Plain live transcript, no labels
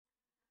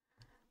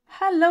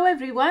Hello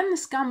everyone,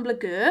 this Gambler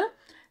Girl.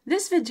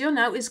 This video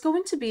now is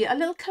going to be a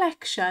little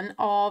collection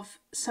of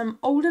some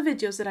older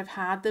videos that I've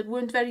had that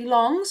weren't very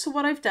long. So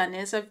what I've done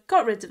is I've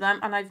got rid of them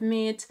and I've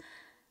made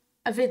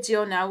a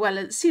video now, well,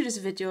 a series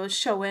of videos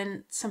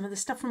showing some of the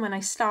stuff from when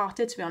I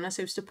started. To be honest,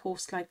 I used to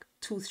post like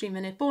 2-3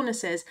 minute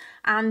bonuses,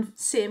 and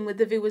same with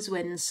the viewers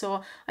wins.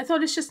 So I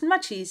thought it's just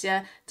much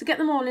easier to get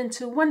them all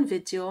into one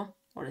video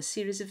or a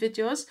series of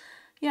videos.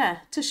 Yeah,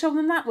 to show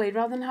them that way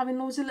rather than having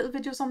loads of little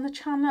videos on the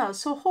channel.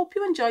 So hope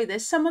you enjoy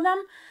this. Some of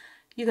them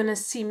you're going to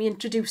see me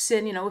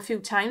introducing, you know, a few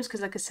times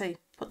because, like I say,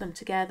 put them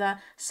together.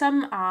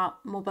 Some are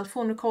mobile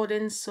phone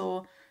recordings,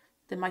 so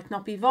there might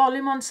not be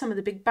volume on some of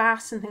the big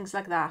bass and things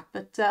like that.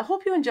 But I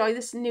hope you enjoy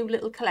this new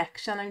little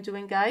collection I'm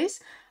doing,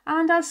 guys.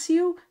 And I'll see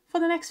you for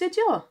the next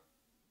video.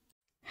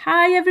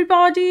 Hi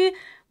everybody,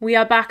 we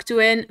are back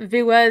doing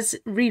viewers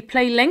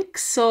replay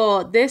links.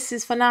 So this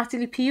is for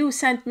Natalie P, who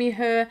sent me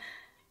her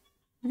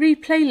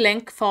replay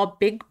link for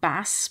Big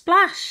Bass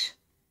Splash.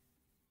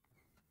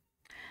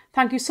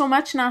 Thank you so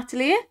much,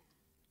 Natalie.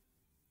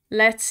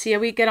 Let's see how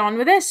we get on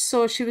with this.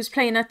 So she was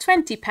playing at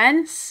 20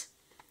 pence,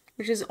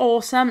 which is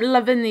awesome.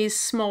 Loving these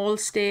small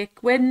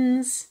stake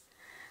wins.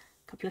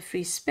 A couple of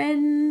free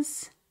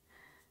spins.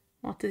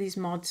 What do these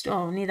mods do?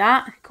 Oh, only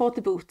that. Caught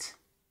the boot.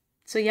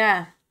 So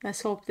yeah,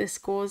 let's hope this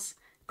goes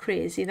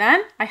crazy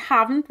then. I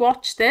haven't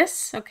watched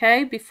this,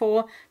 okay,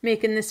 before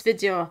making this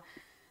video.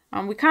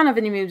 We can't have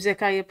any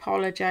music, I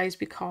apologise,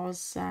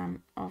 because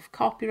of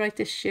copyright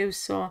issues,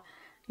 so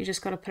you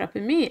just got to put up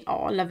with me.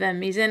 Oh, love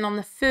him. He's in on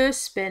the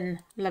first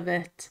spin. Love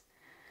it.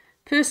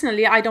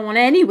 Personally, I don't want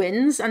any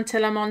wins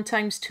until I'm on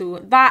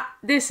 ×2.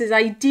 This is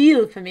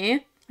ideal for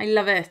me. I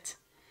love it.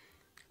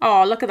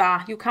 Oh, look at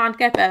that. You can't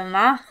get better than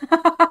that.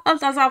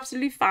 That's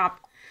absolutely fab.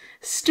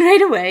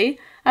 Straight away,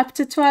 up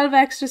to 12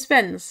 extra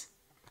spins.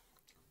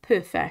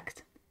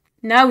 Perfect.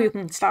 Now you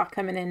can start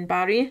coming in,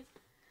 Barry.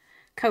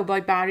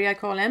 Cowboy Barry, I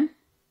call him.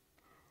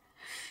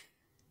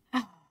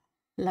 Oh,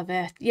 love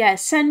it. Yeah,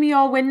 send me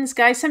your wins,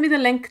 guys. Send me the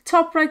link.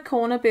 Top right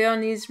corner there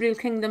on these Real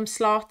Kingdom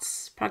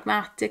slots,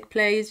 pragmatic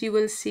plays. You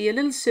will see a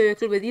little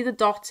circle with either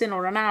dots in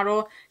or an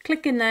arrow.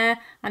 Click in there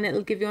and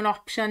it'll give you an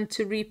option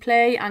to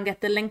replay and get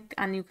the link,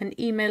 and you can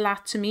email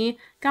that to me,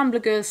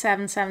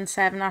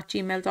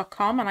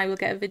 gamblergirl777@gmail.com, and I will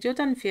get a video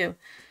done for you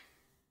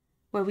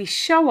where we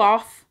show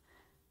off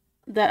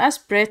that us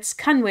Brits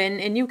can win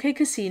in UK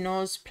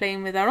casinos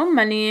playing with our own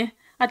money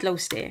at low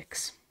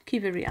stakes.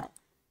 Keep it real.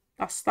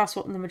 That's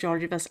what the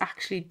majority of us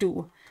actually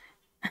do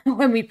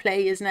when we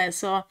play, isn't it?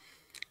 So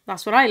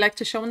that's what I like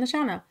to show on the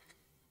channel.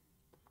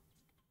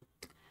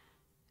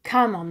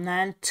 Come on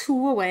then,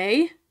 2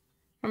 away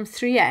from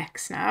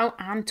 3x now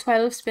and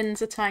 12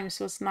 spins a time,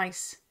 so it's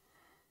nice.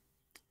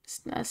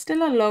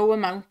 Still a low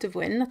amount of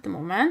win at the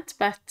moment,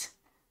 but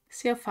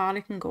see how far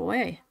it can go,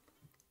 eh?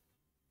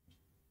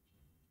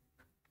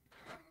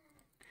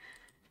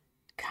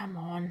 Come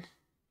on.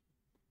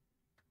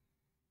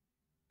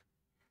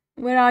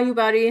 Where are you,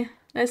 Barry?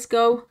 Let's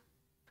go.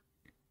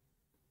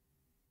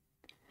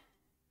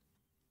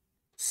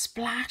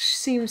 Splash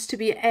seems to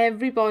be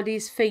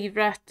everybody's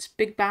favourite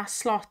big bass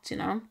slot, you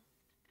know,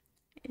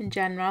 in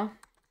general.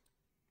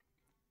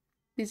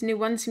 These new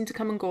ones seem to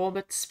come and go,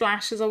 but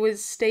Splash has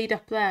always stayed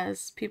up there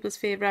as people's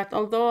favourite,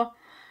 although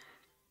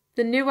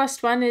the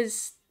newest one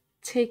is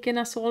taking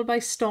us all by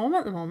storm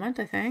at the moment,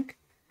 I think.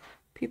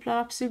 People are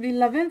absolutely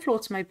loving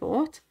Floats My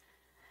Boat.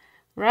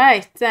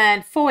 Right,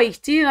 then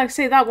 480, like I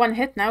say, that one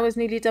hit now has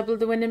nearly doubled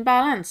the winning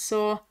balance.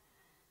 So,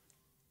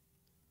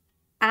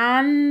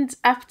 and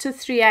up to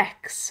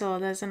 3x, so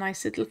there's a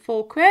nice little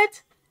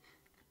 £4.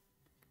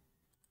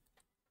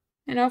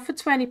 You know, for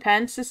 20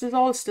 pence, this is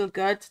all still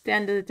good. At the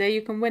end of the day,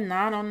 you can win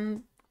that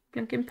on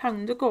blinking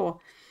 £1 a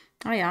go.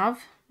 I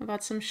have. I've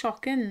had some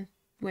shocking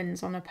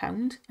wins on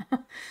 £1.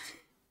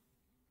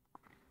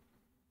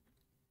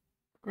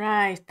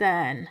 Right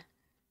then.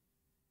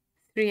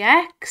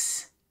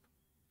 3x.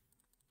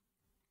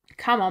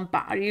 Come on,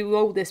 Barry, you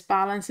owe this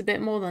balance a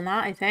bit more than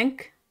that, I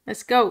think.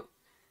 Let's go.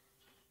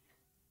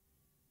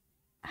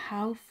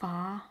 How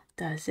far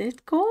does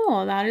it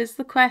go? That is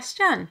the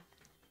question.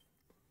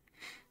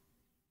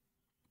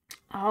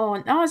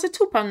 Oh, no, there's a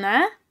 £2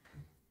 there.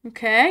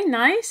 Okay,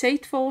 nice,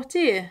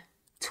 840.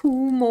 2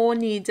 more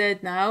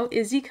needed now.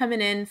 Is he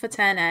coming in for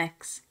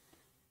 10x?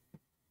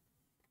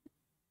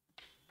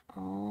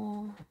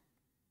 Oh.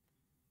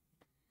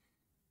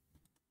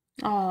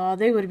 Oh,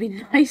 they would have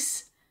been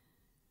nice.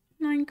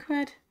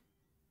 £9.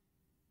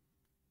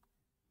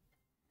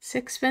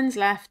 6 spins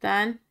left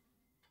then.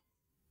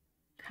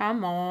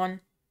 Come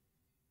on.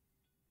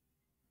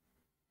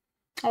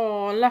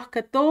 Oh, look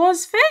at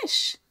those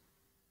fish.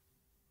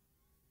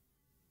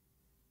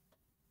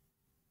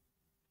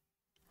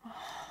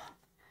 Oh,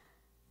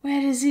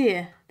 where is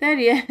he? There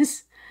he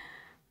is.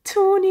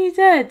 2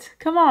 needed.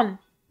 Come on.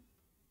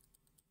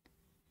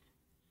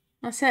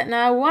 That's it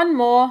now. One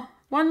more.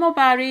 One more,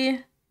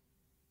 Barry.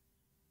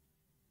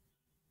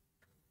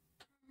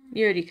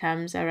 Here he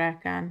comes, I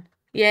reckon.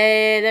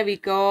 Yeah, there we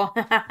go.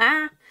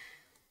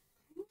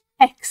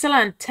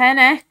 Excellent.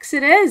 10x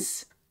it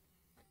is.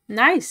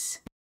 Nice.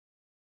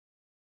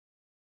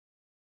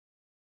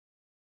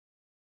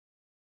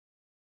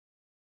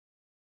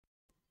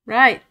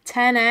 Right,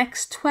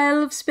 10x,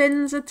 12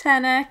 spins at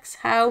 10x.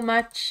 How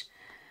much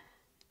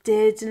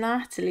did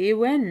Natalie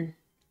win?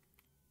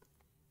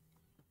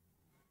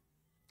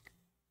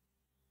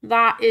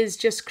 That is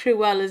just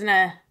cruel, isn't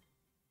it?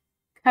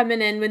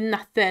 Coming in with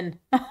nothing.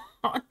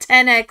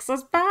 10x,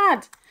 that's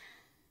bad.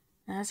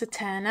 There's a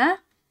tenner.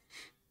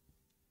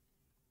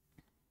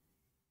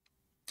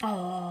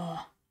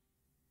 Oh,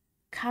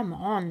 come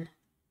on.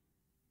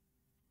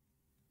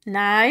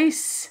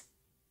 Nice.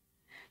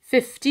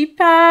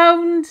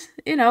 £50.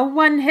 You know,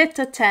 one hit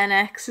at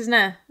 10x, isn't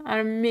it?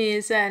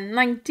 Amazing.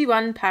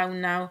 £91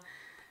 now.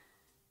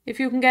 If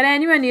you can get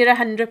anywhere near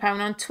 £100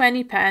 on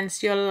 20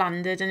 pence, you'll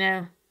land it, you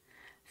know.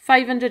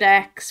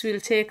 500x,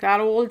 we'll take that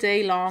all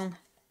day long.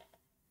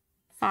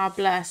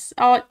 Fabulous.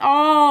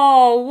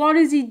 Oh, what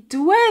is he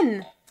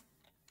doing?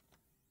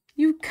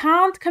 You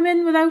can't come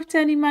in without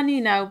any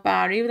money now,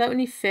 Barry, without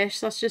any fish.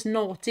 That's just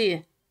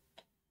naughty.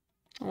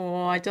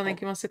 Oh, I don't think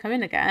he wants to come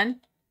in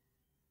again.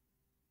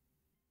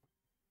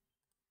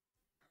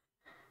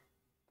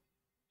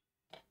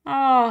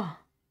 Oh.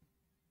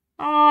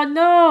 Oh,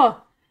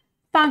 no.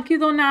 Thank you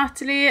though,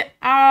 Natalie.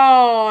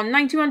 Oh,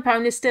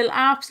 £91 is still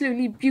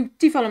absolutely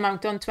beautiful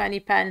amount on 20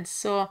 pence.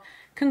 So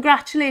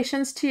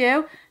congratulations to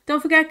you.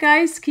 Don't forget,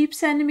 guys, keep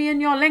sending me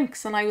in your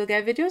links and I will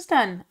get videos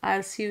done.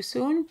 I'll see you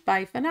soon.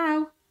 Bye for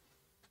now.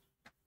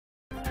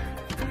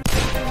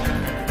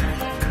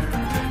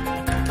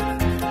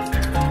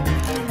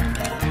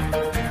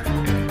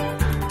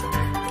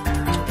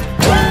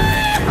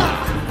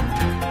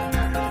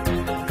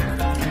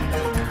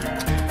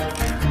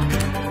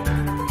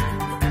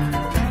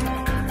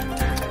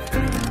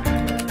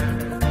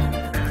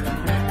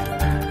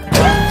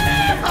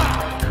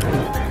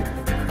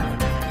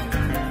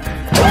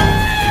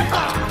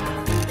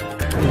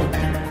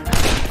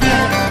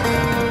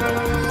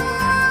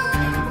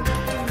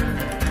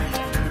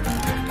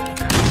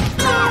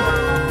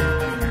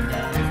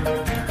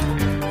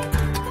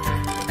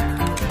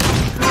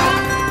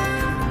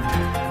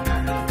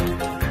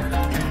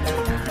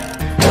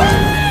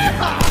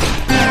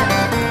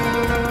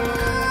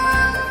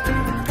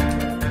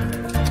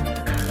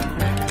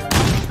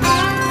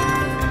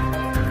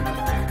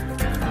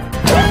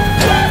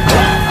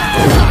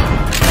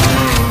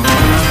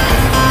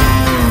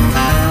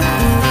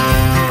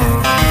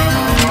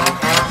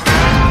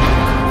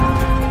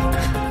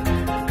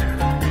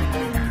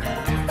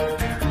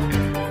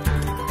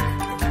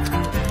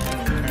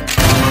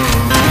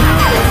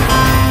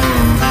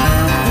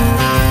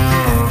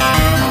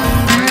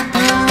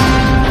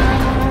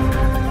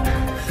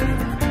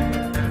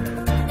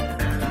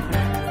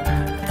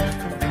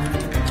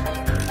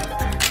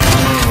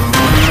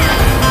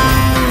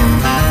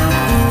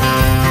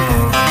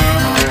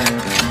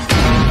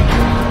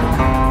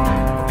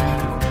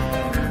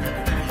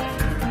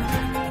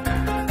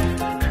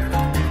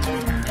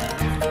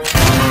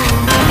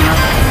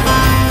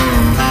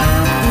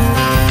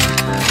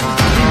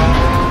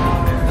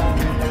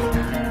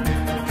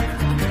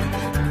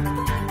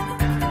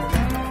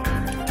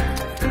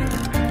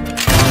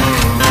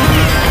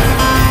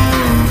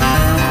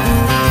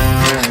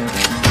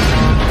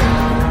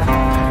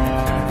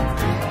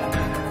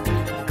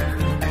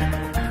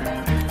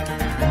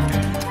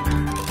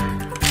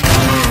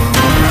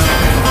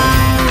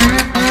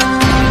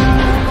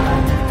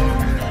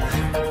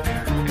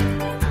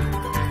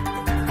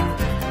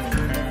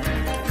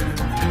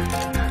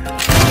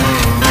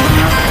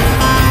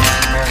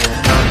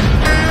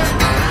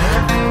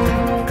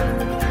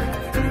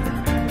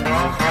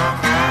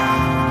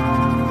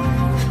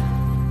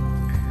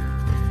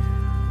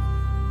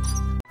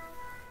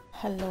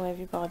 Hello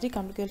everybody,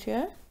 Gambler Girl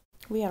here.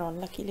 We are on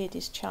Lucky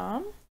Lady's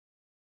Charm.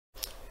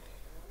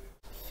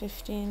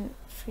 15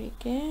 free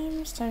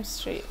games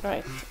times 3.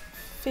 Right,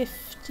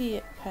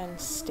 50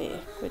 pence stake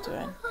we're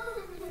doing.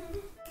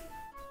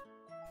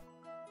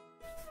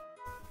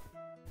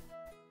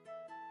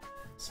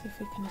 See if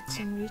we can hit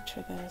some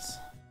re-triggers.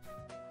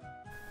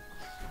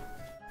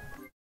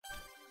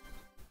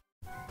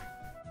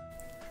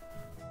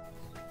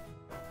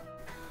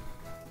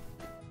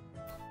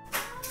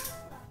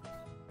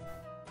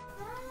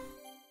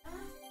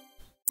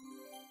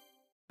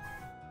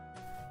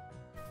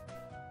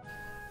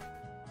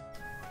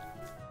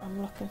 I'm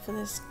looking for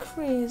this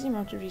crazy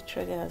amount of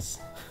re-triggers.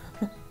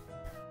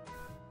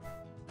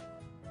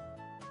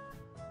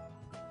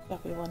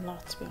 Probably one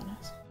lot, to be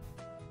honest.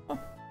 Oh.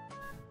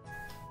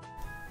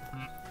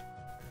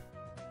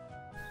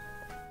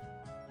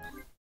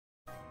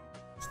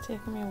 It's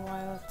taken me a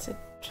while to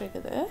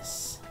trigger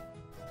this.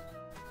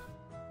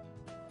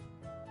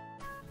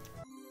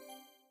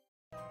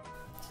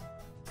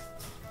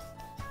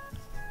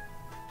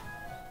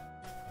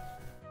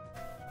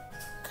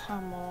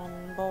 Come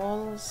on,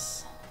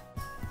 balls.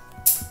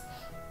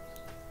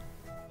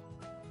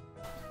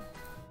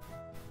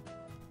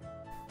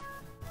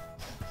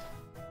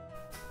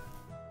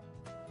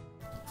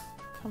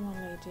 Come on,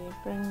 lady,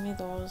 bring me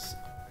those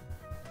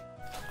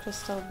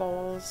crystal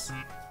balls.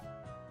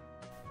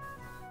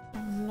 Oh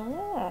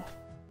no!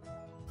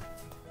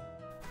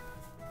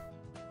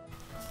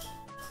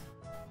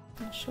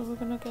 Not sure we're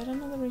gonna get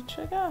another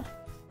retrigger.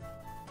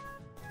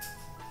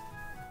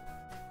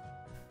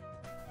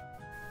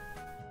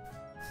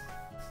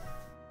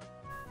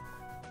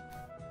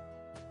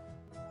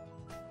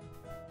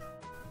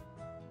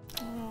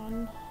 Oh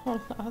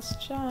no,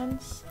 last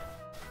chance.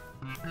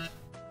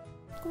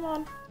 Come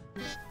on.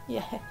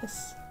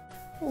 Yes.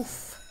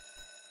 Oof.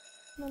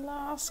 The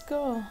last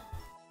go.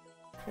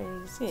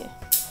 Crazy.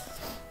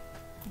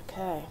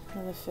 Okay,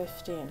 another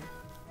 15.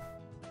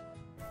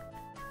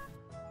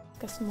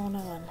 Get some more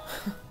now then.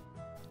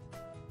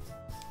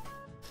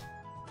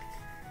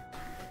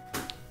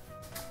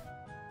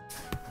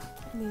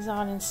 These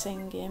are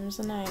insane games,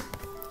 and I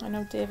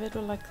know David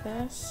will like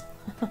this.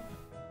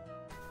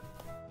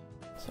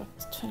 So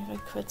it's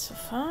 25 quid so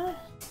far.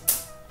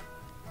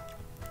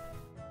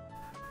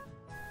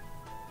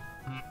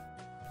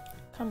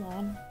 Come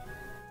on,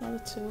 another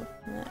 2.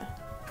 There.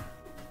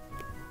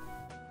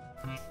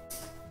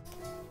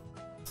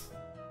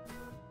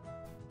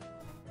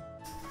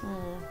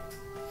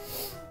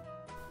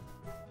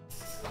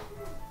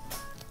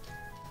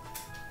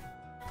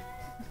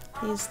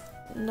 These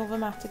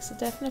Novomatics are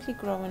definitely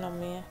growing on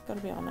me,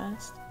 gotta be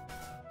honest.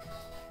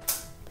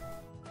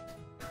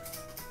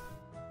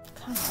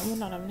 Come on, we're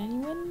not having any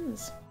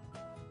wins.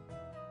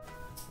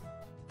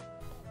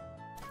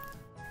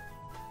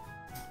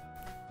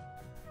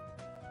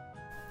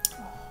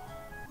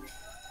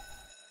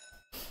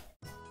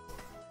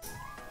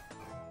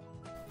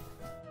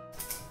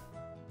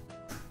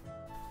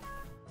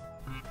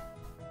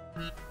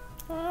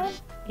 Oh.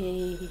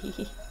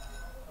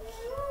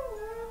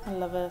 I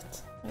love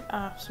it. I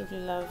absolutely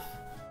love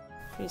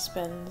free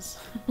spins.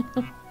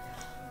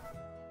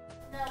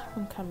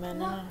 I'm coming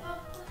now.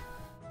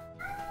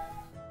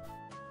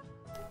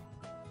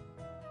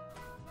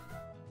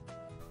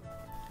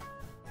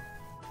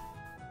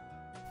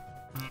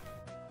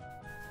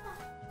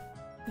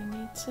 We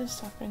need to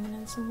start bringing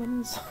in some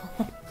wins.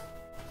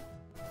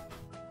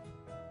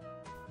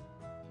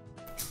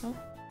 Oh,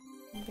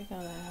 there we go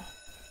there.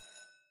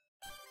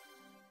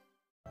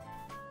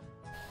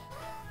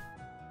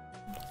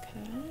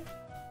 Okay.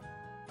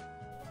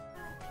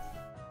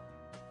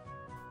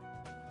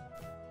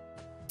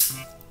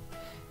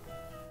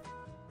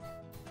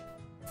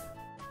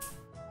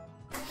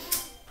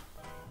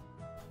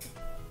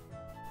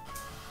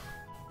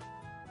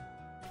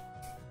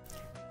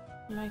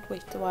 I might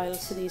wait a while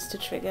for these to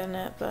trigger in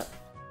it, but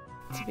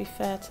to be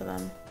fair to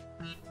them.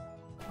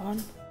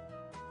 One.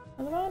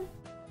 Another one.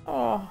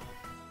 Oh,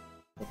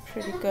 they're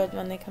pretty good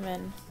when they come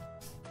in.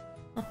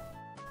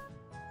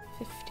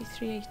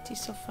 53.80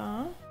 so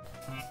far.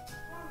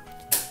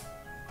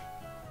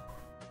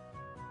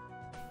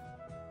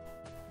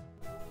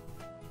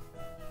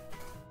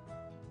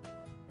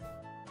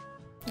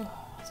 Oh,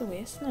 it's a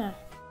waste, isn't it?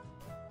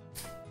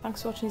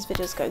 Thanks for watching these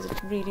videos, guys.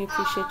 I really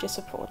appreciate your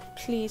support.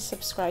 Please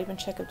subscribe and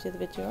check out the other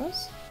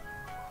videos.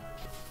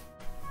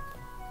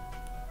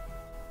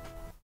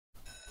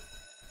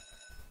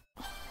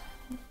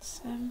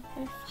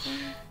 $7.50.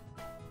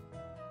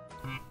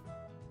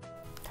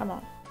 Come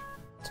on,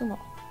 2 more.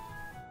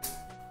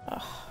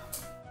 Oh.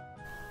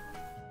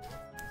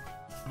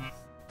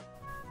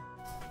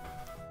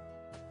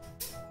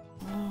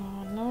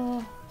 Oh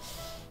no,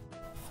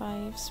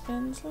 5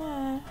 spins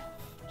left.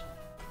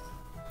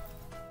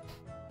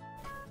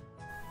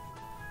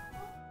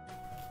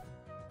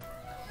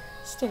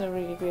 Still a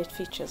really great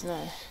feature, isn't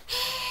it?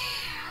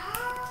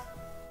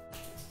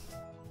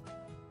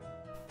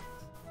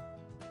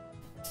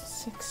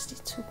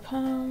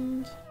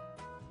 £62.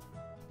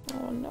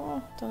 Oh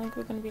no, don't think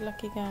we're going to be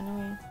lucky again,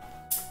 are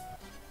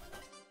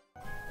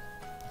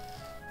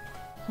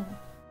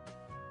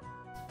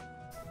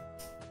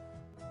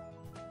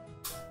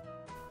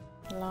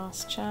we?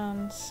 Last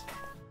chance.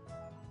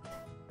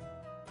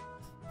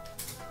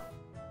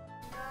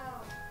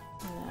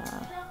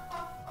 Nah.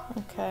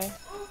 Okay.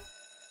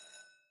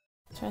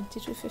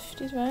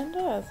 22.50 is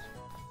rounded.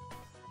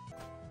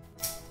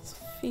 This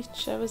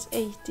feature was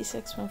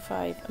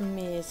 86.5.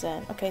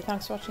 Amazing. Okay,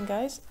 thanks for watching,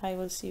 guys. I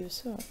will see you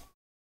soon.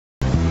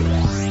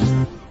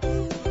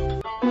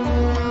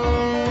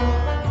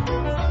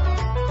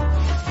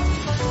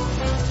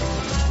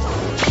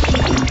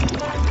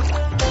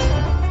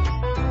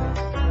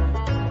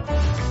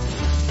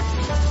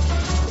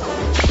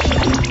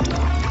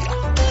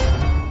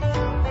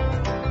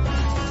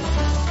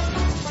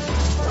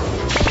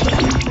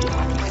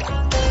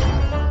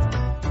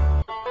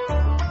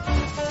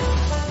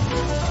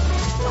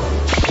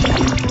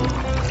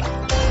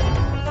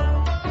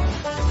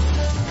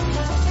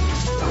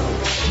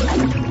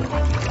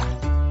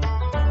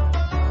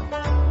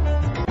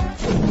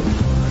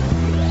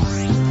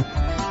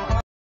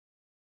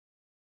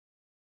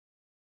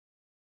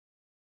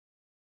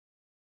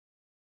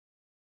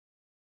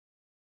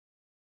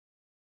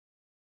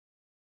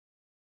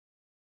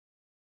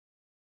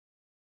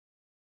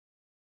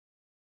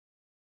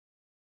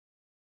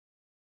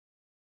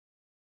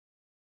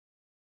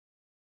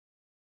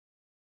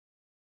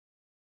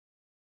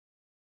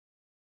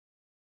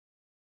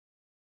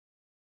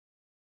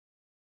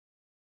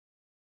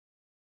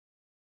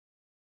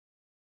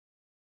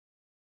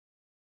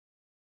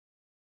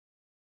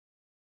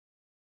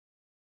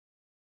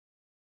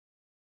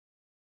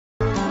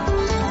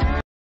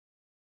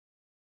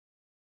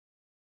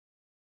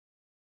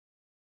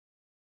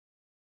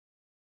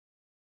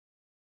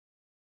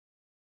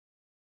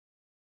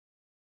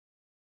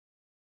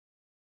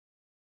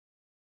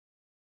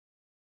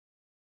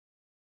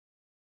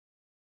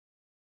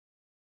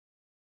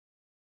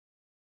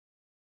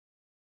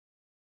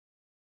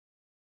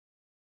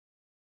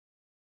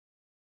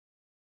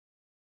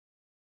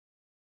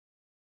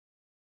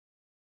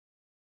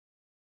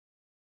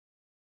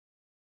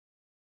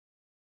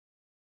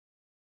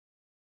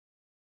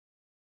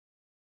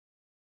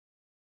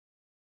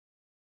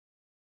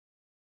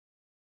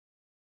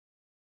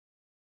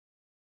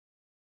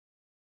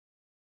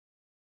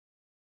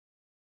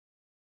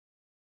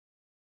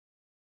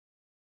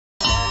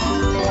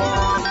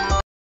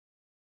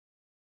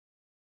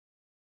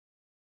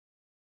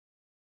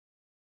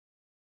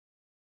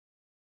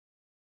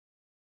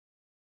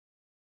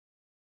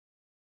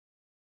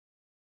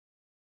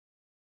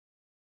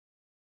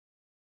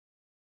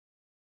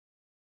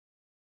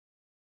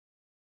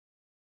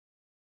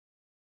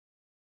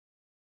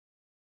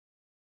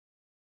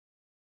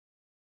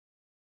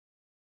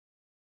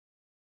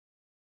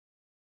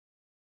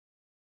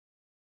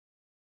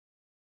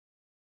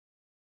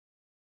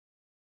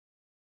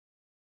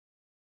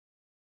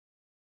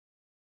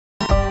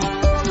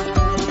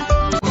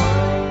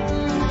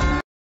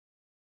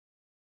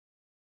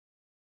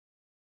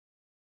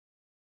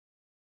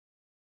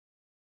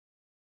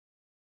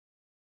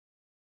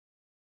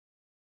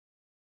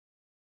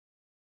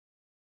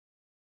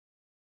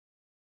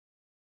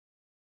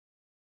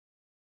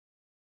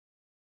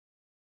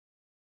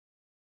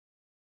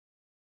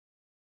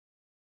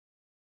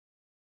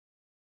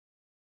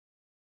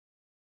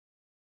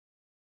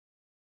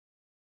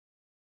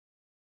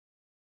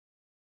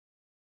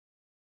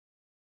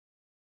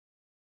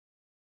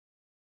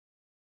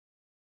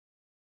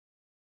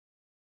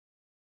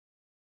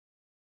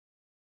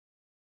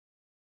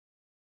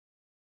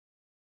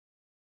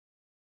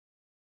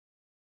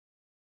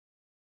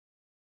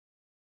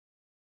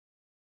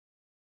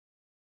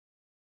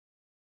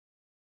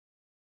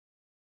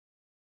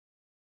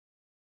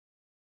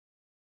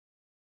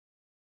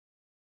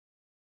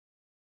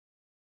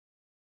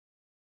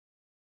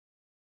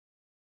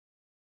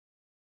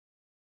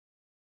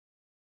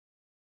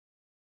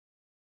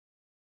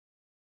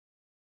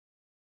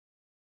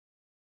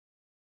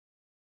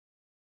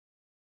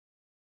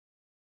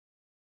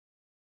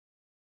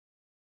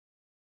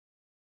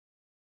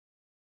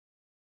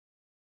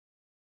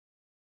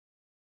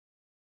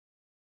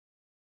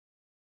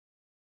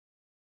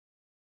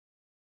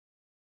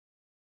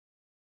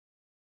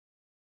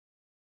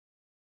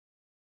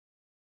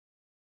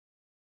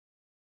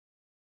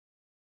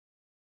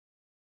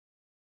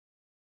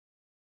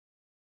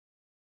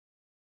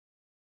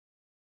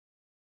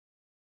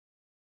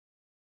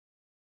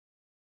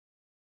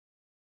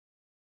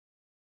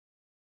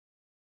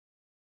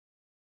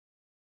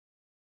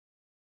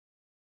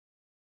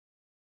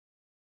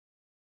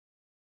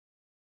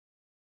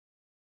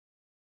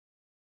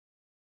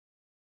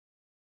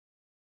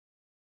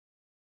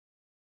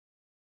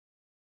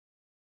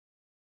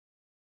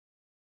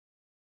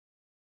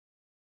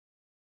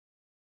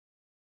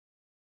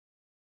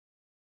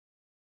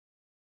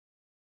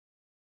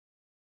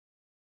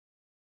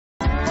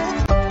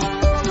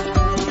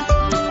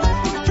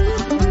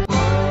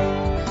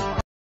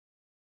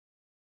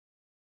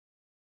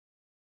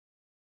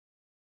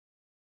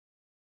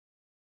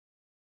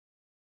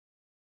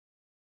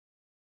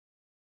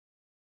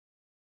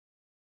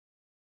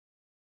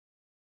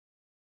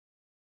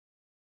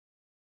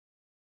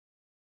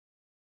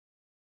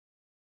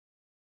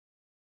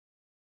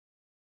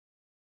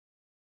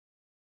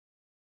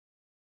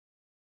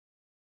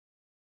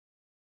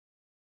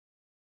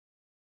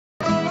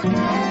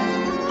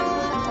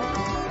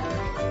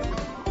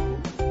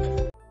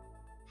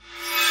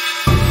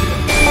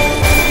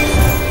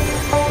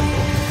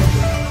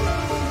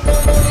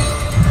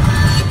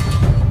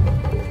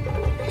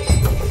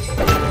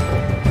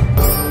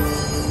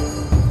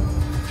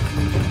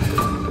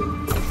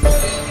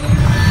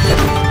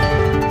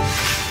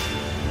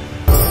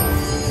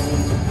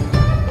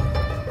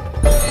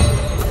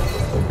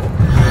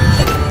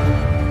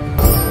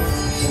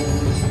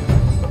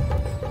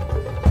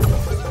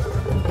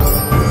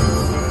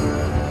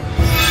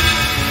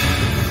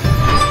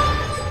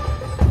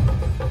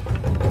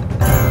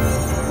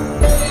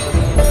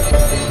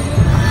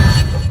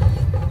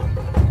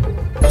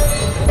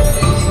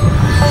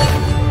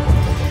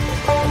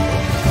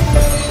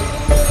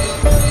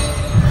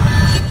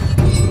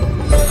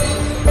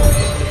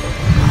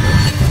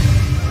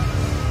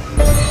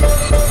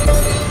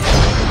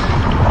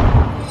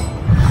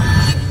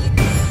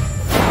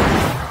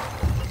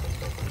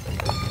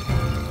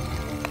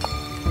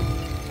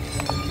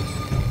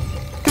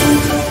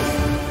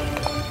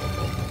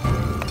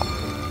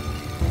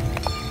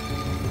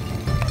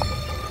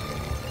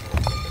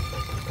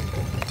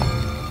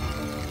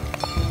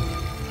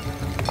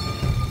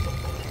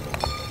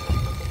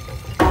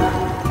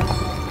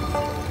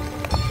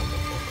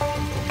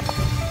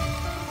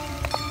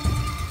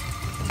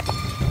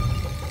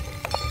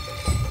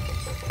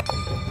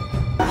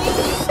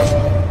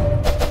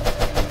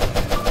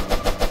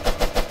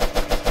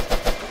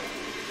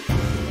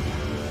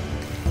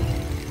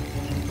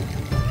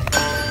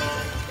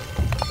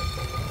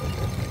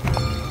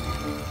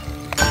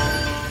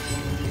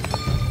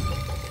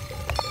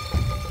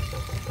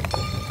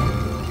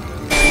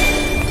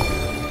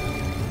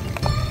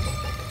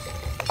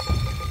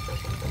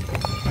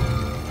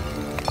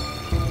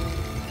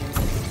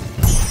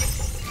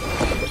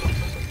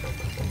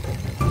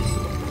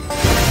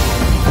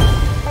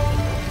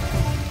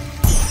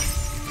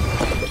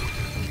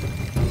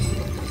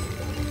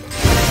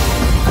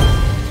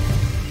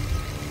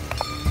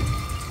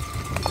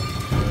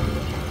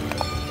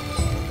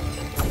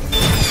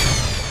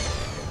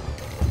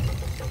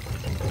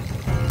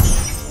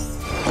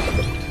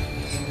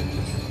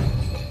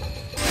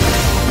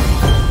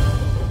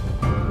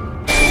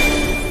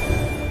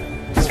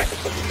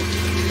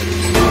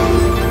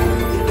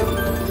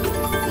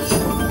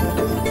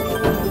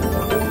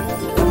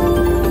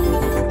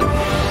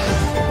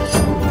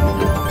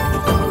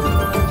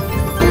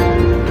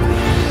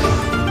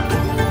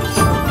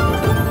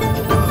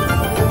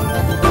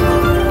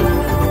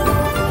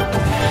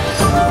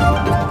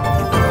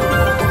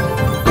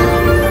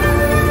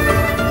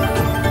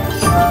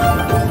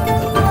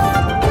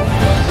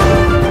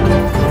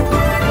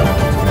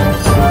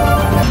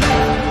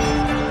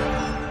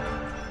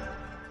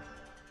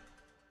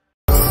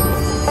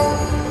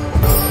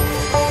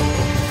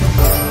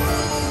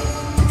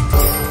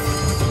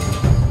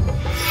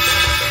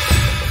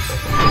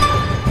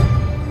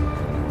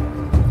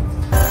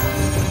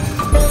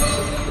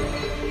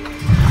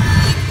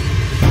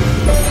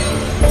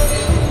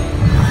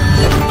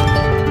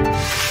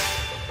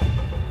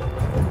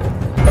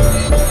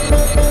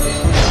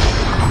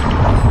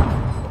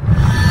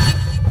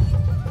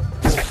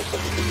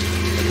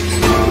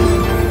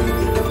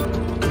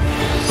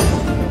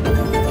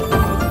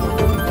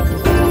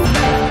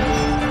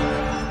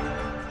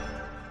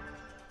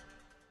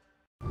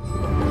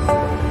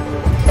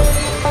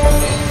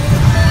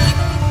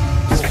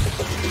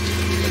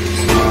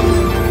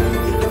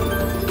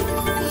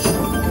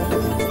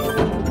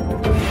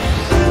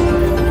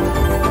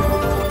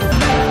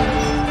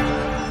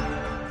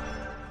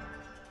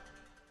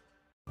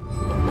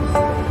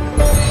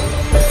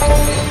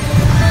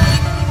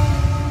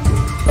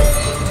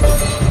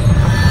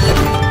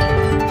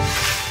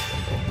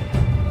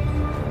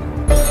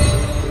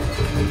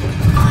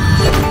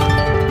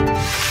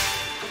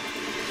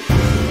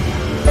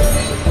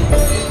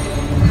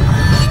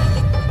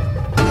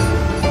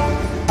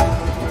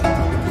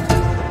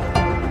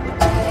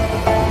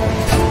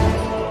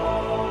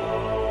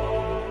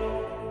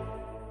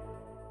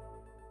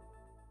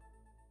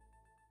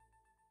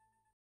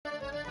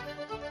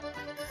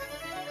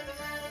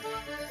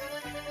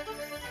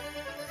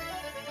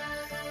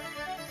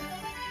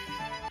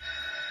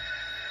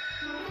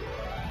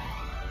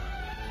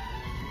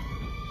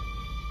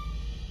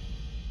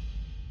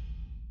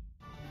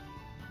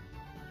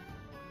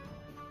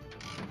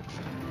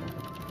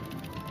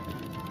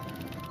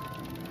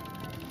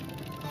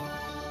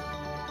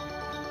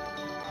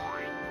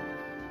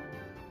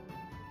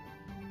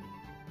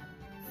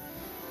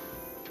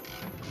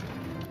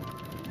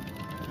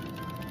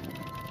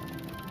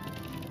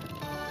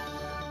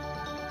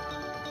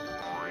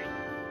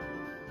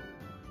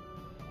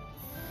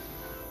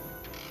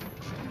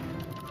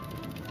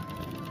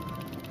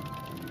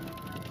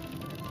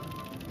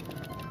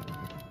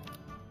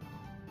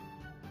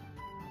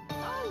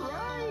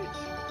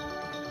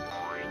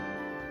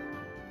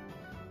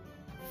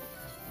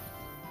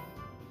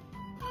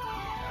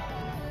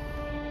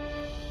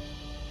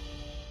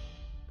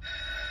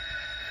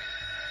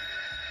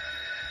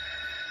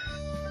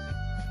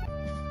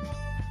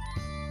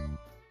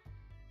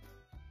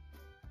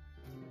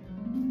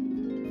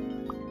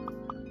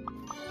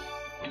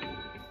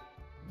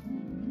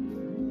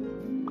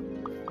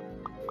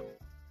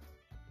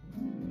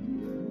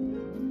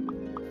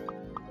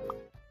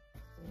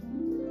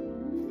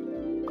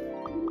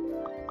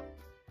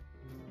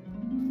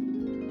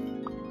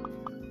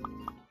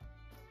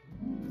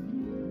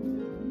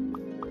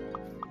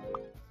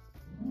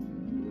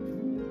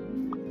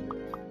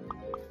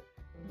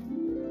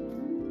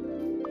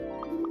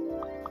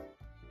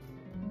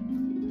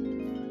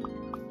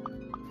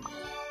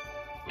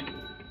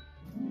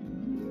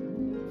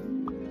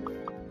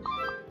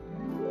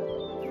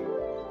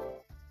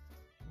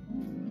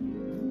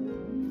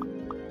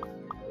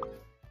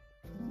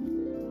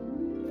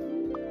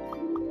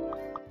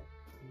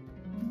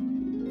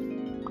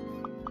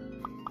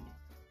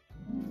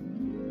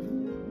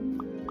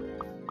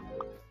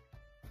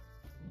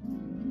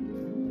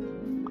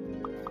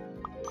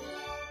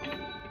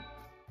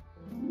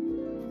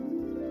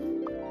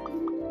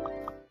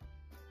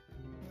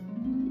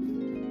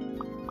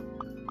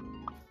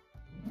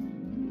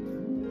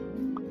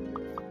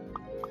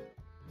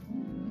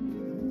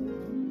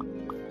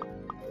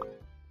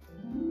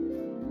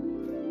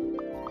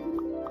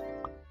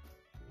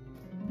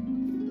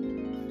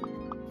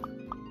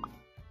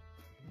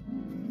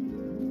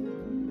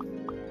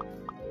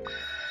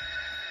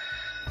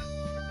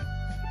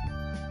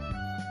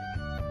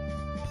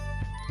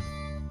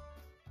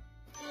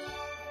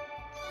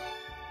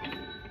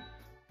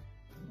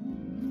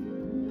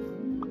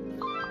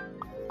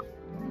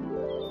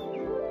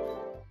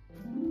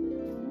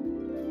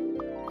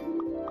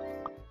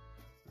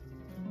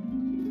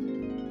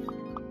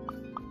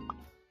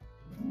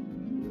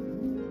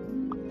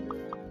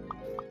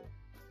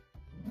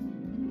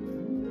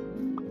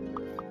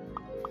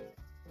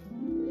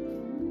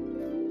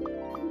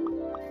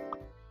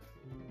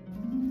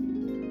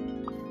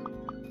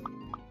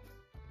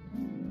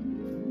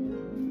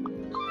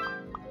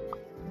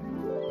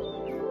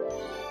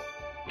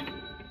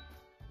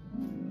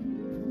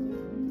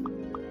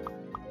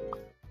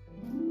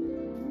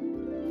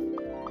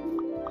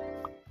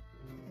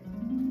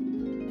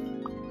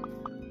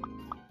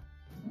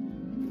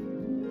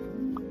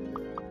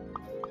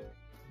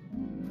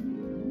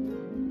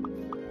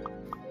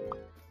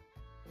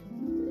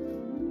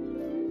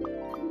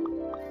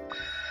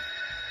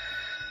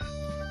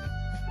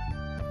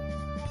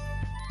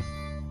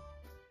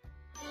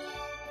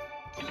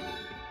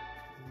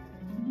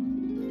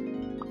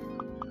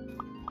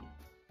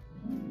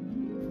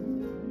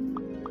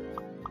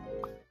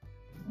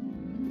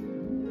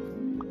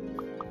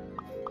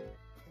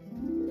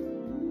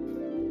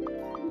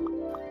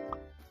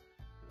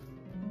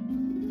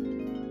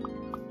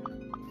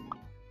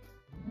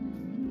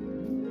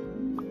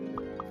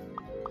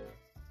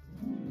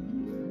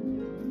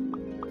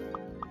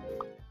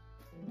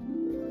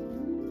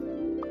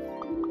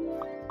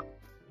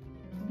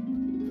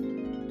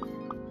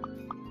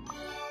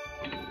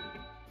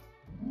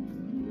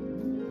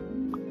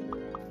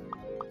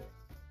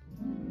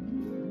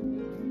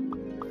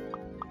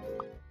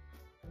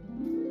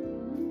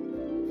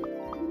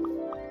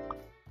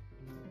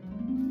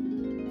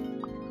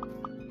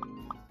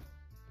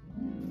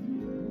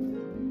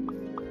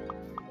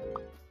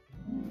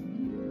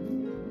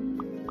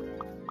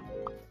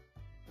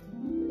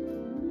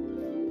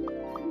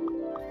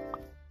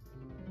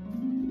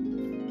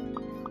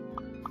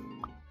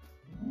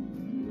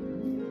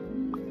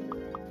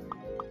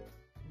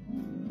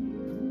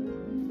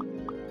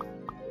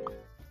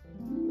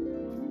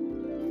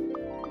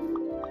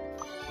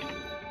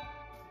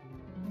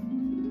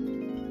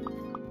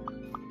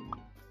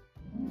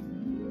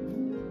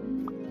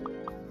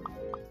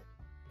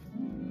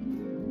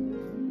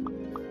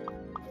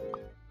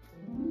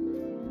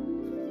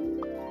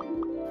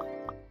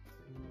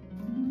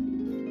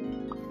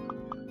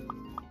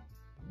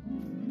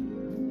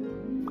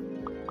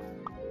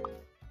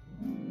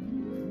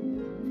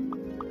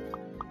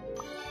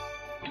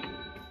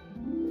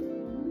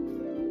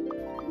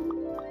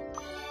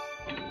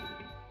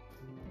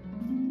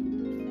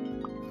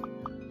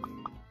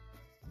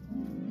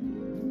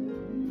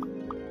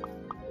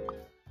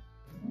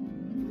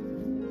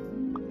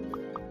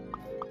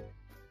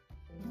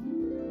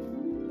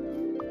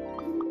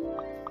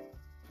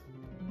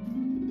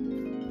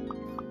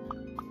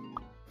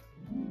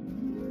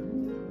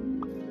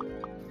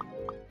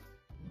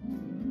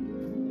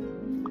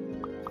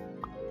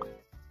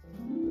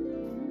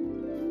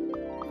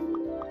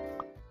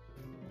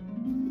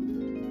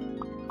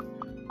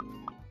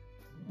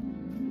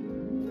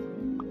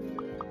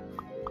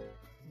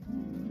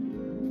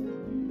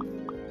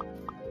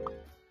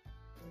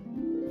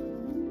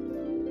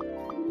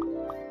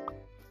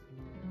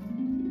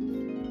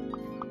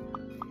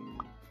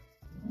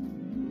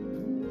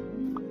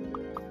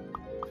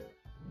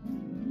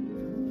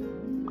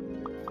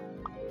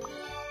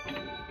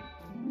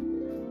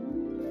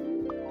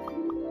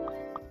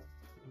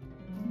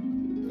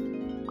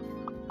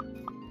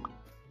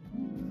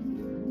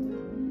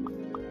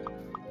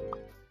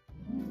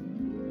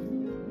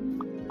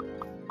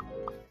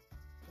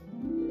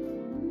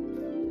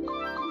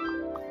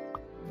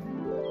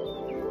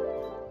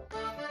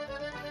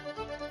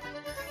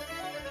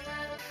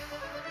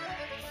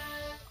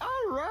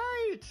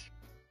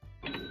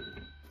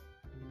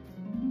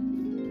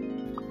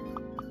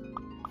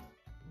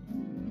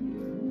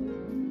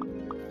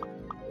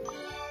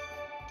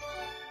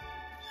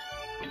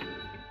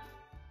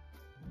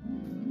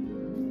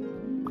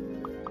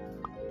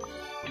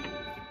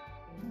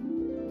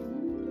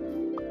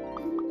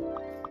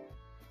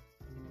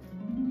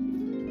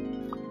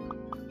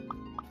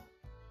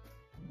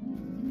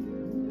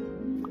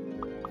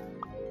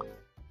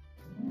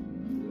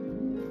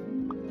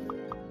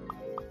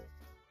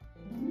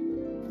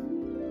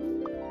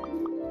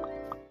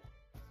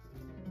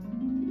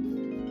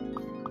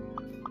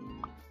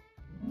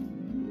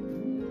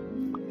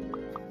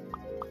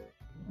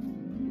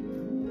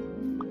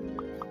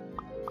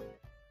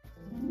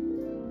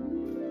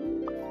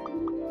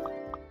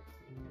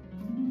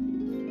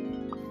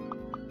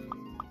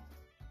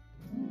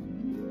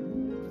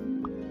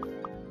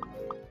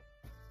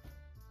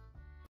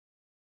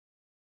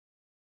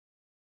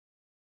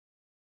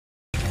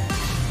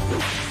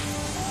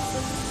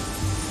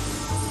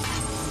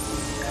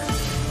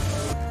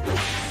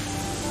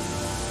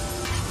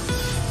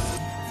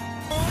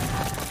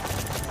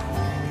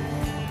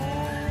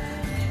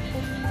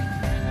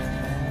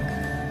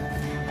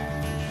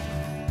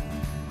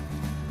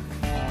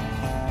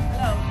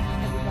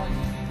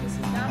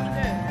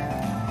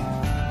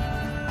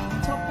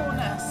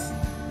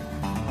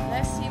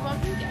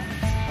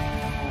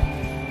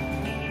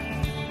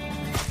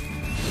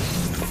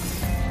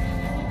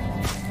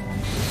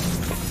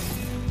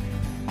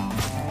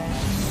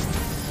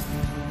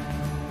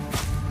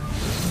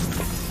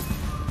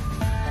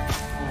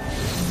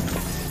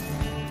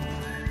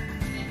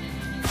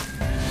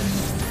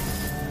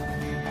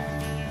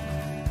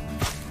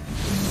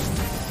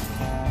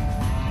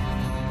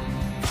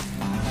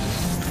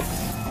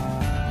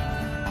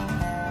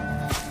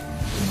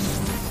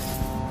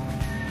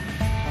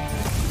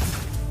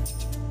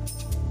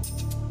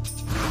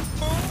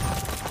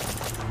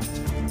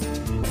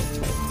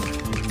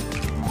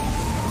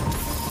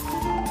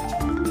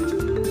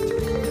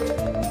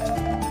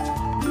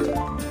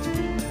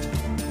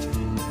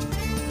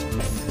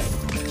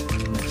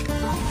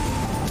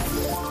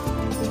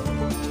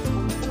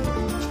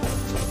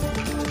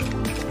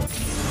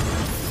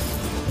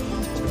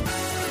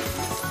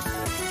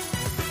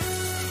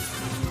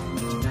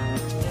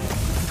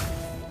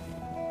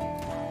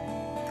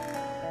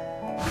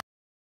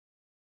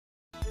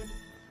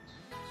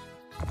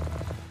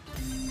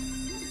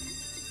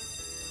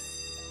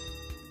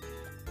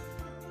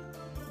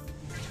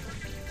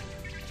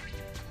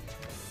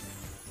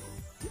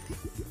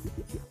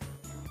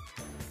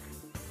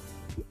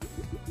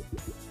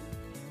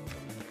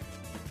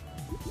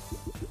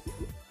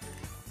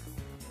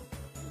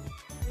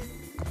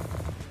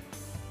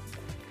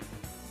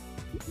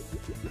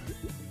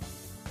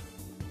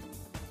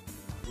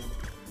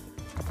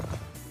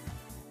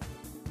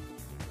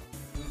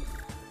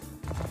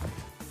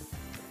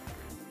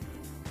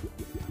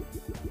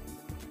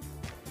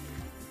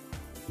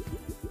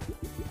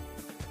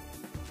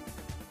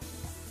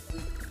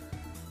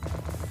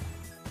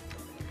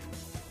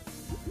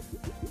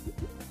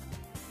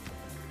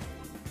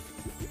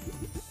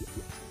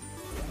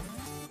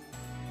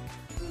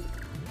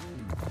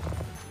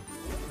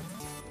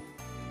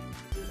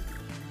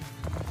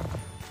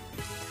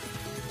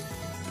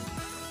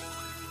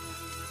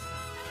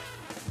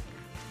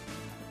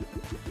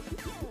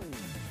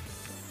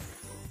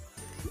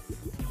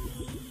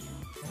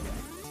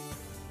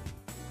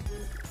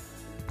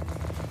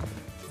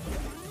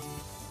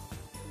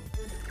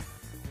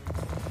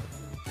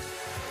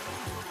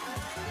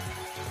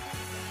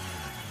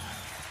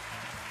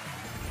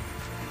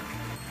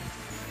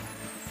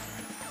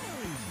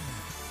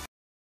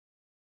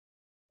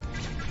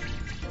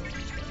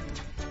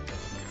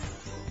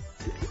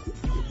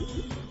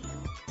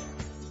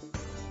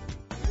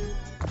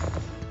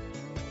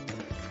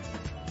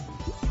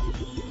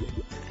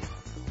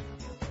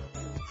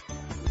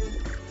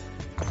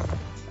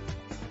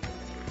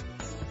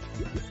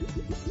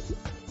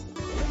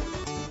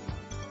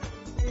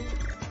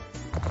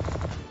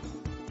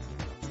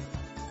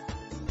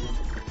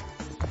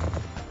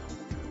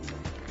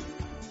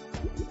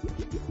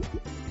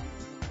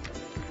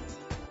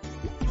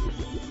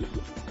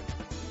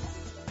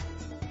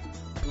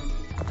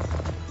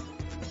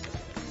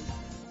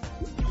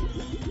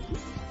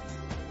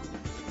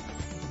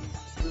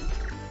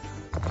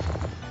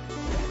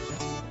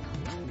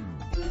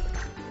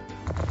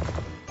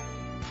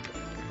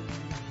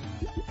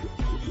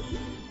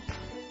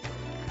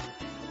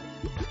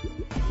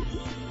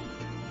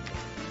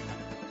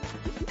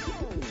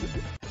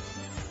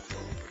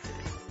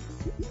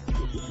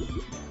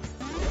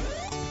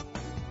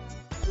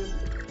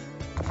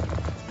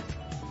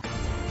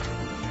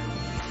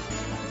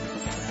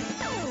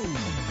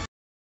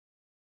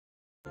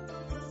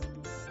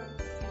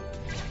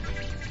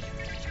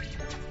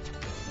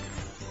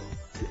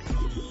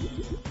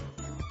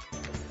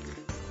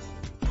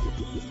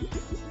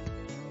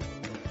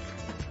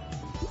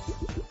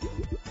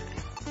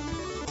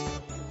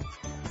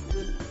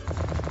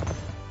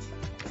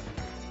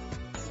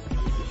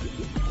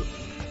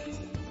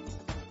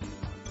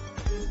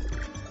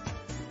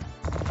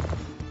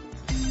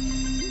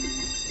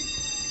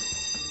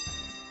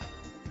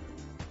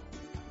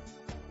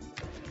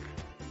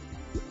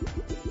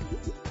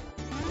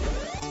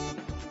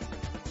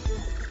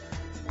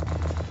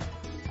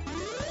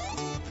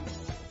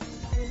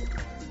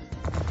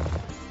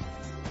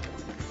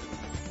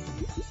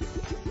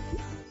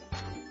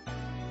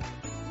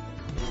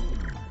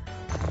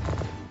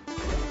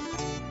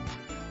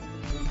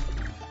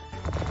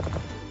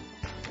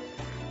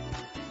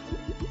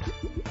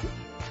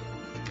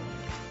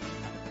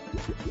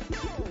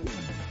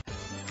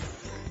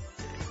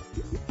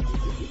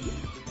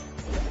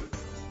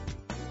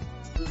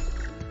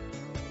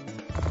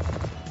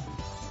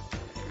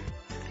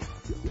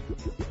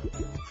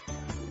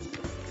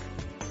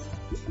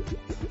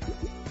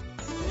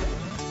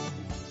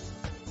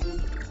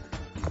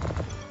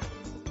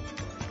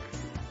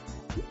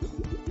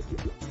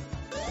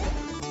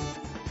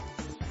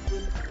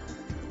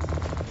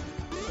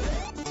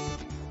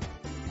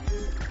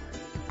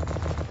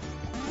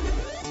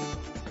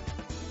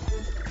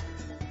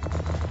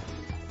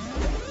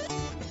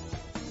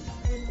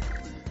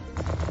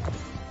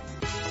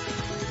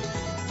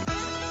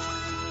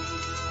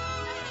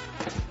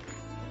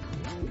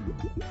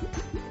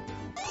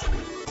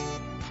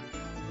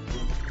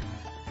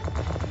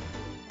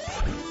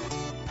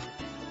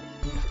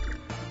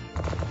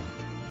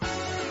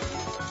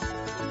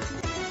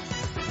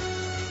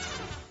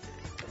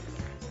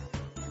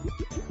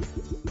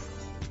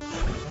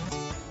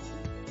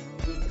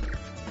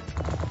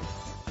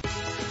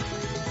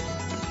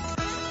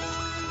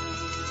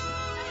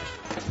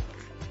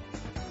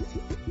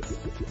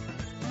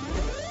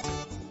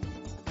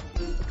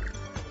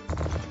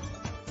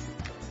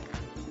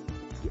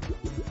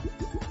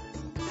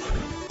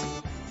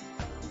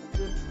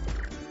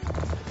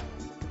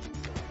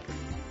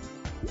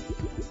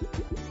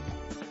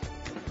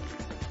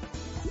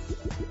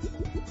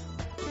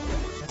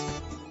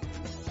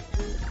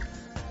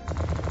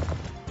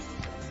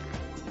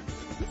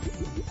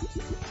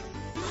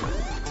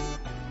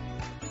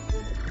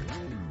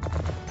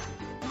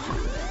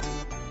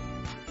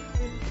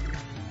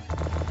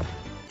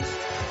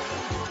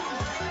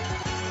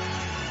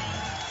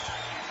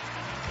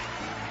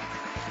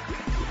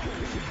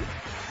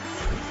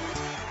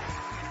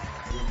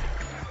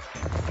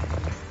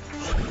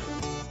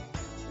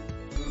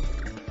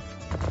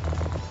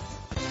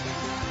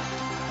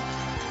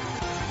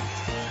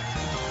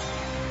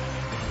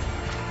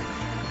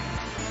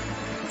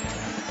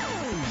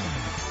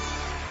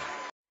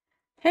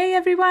 Hey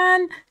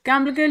everyone,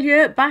 Gambler Girl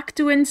here, back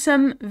doing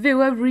some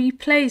viewer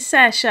replay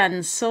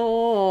sessions.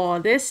 So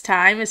this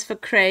time is for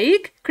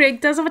Craig.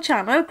 Craig does have a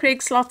channel,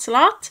 Craig Slots a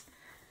Lot.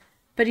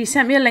 But he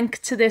sent me a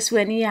link to this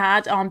win he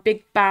had on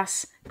Big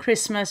Bass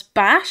Christmas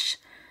Bash.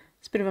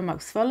 It's a bit of a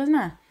mouthful, isn't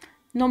it?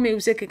 No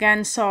music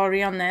again,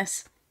 sorry on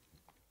this.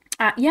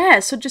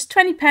 Yeah, so just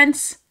 20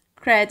 pence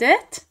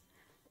credit.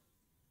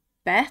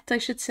 Bet, I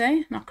should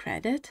say, not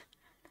credit.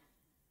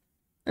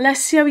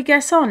 Let's see how he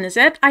gets on, is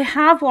it? I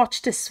have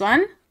watched this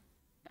one.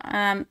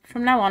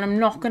 From now on, I'm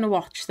not going to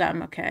watch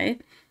them, okay?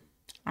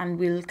 And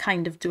we'll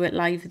kind of do it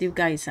live with you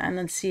guys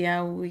and see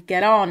how we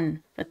get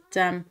on. But,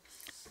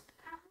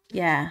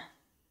 yeah.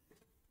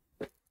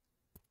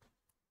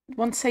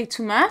 Won't say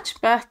too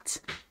much, but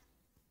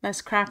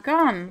let's crack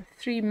on.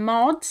 3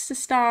 mods to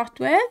start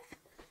with.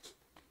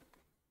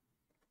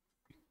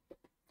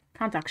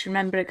 Can't actually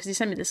remember it because he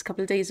sent me this a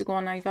couple of days ago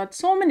and I've had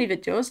so many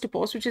videos to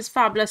post, which is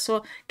fabulous.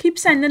 So keep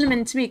sending them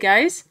in to me,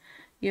 guys.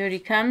 Here he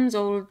comes,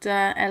 old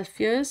elf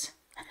ears.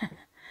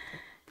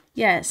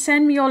 Yeah,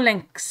 send me your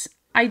links,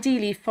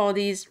 ideally for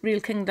these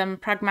Real Kingdom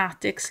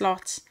pragmatic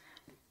slots.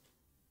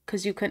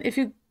 Because you can, if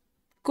you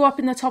go up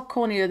in the top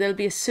corner here, there'll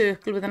be a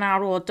circle with an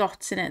arrow or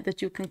dots in it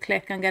that you can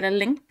click and get a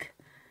link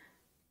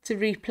to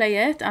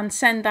replay it, and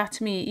send that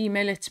to me,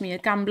 email it to me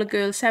at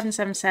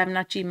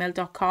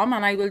gamblergirl777@gmail.com,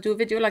 and I will do a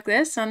video like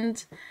this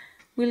and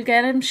we'll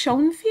get him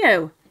shown for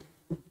you.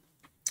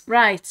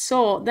 Right,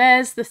 so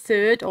there's the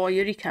third. Oh,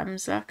 here he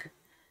comes, look,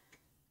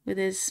 with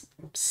his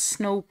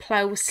snow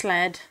plough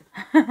sled.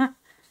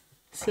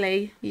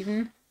 Sleigh,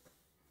 even.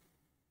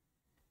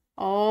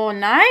 Oh,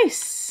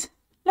 nice.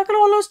 Look at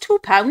all those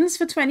 £2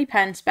 for 20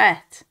 pence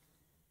bet.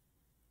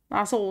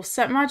 That's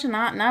awesome. Imagine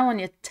that now on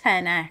your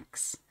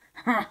 10x.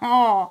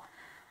 Oh,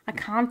 I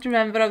can't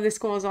remember how this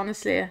goes,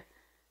 honestly.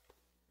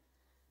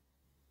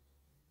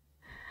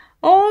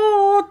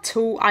 Oh,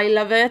 2. I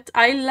love it.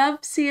 I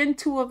love seeing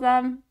 2 of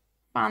them.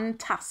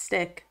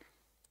 Fantastic.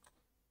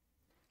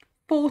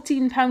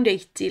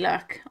 £14.80,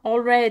 look.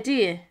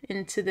 Already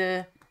into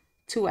the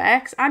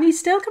 2x. And he's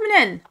still coming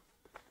in.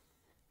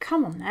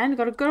 Come on then. We've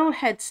got a good old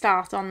head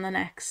start on the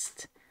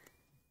next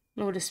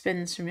load of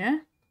spins from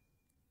you.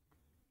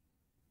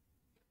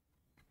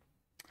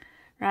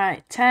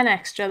 Right, 10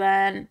 extra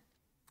then.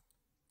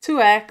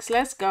 2x,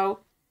 let's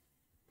go.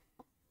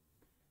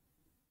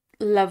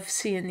 Love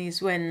seeing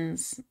these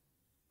wins.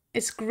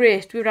 It's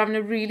great. We're having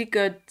a really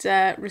good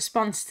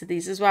response to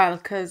these as well,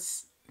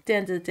 because at the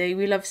end of the day,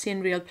 we love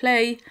seeing real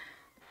play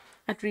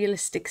at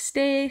realistic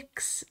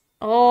stakes.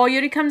 Oh,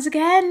 here he comes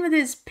again with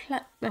his...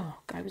 Oh,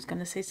 I was going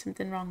to say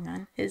something wrong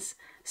then. His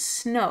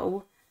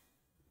snow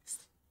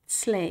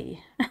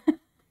sleigh.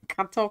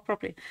 Can't talk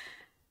properly.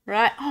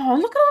 Right. Oh,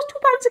 look at those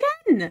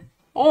 £2 again.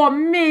 Oh,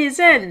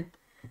 amazing.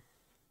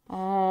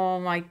 Oh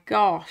my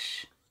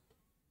gosh.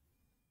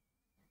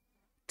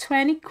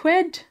 20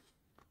 quid.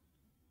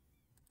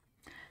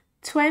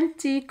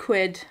 20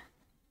 quid.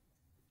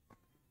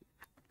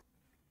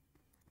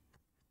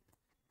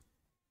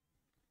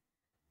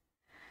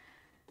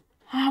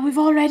 Ah, we've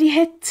already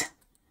hit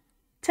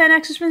 10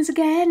 extra spins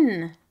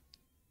again.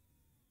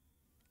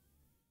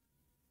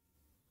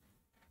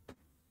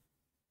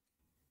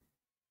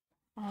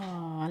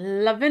 Oh,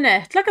 loving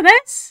it. Look at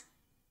this.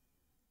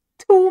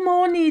 2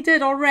 more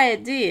needed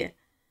already.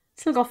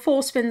 Still got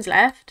 4 spins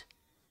left.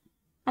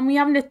 And we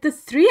haven't hit the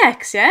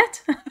 3x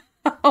yet.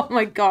 Oh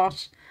my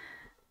gosh.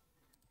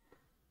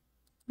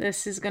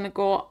 This is going to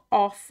go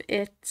off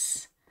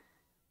its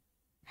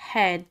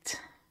head.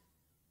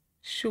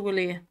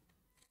 Surely.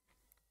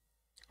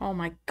 Oh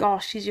my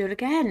gosh, she's here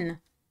again.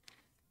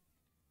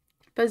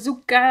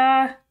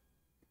 Bazooka.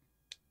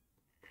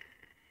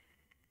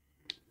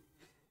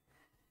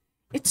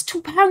 It's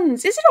 £2.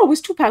 Is it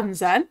always £2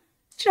 then?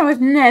 Do you know,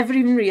 I've never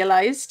even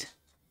realised.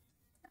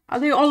 Are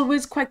they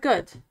always quite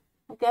good?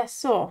 I guess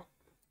so.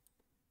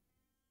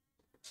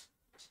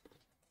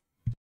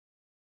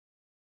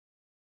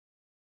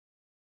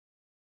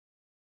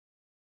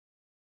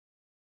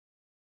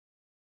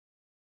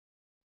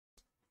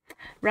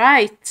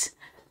 Right.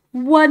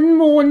 1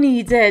 more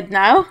needed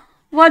now.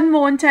 1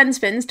 more in 10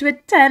 spins to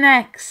hit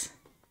 10x.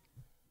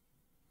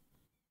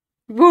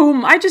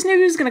 Boom. I just knew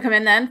he was going to come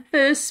in then.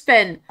 First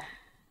spin.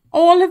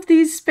 All of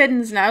these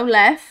spins now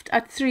left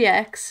at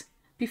 3x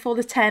before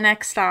the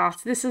 10x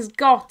starts. This has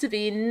got to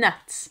be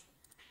nuts.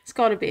 It's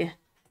got to be.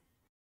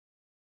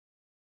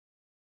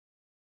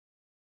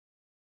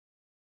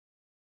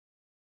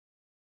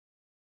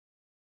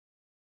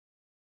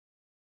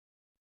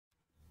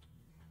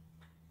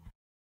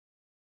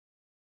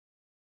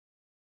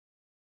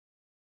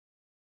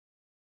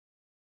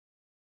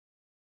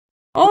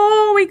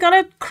 Oh, we got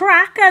a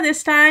cracker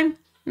this time.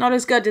 Not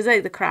as good as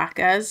the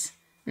crackers.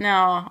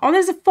 No. Oh,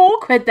 there's a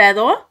 £4 there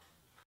though.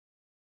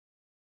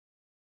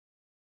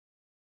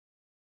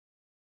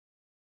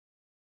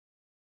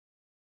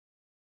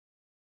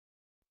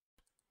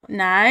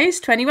 Nice.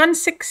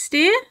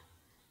 21.60.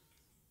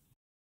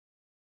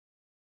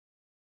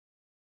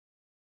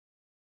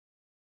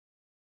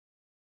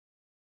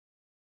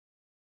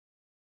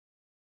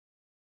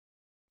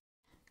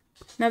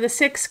 Another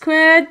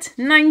 £6.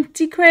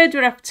 90 quid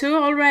we're up to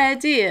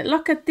already.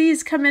 Look at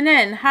these coming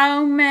in.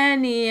 How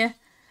many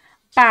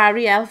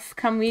Barry Elf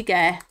can we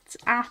get?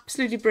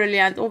 Absolutely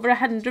brilliant. Over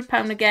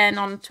 £100 again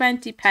on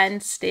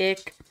 20p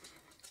stake.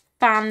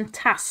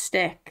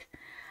 Fantastic.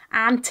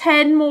 And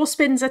 10 more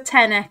spins at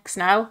 10x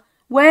now.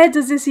 Where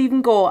does this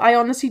even go? I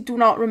honestly do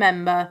not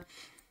remember.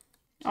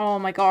 Oh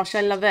my gosh,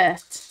 I love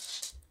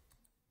it.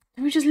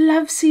 We just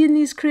love seeing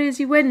these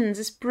crazy wins.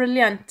 It's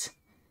brilliant.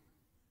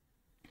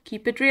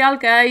 Keep it real,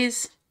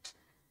 guys.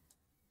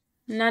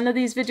 None of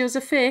these videos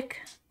are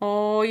fake.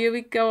 Oh, here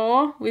we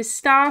go. We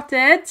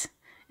started.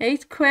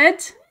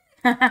 £8.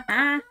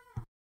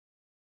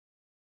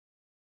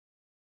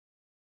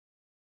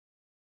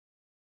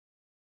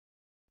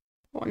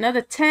 Oh,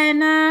 another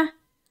tenner.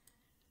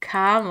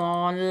 Come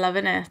on,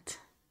 loving it.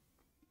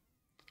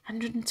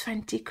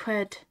 120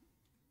 quid.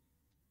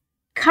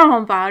 Come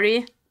on,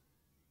 Barry.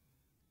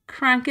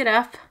 Crank it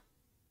up.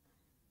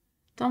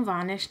 Don't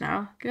vanish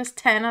now. Give us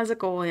 10 as a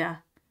go, yeah.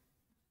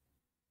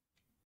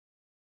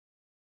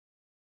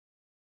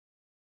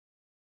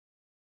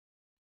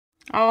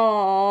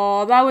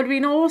 Oh, that would have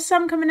been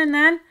awesome coming in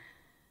then.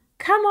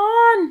 Come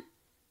on.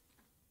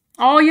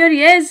 Oh, here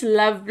he is.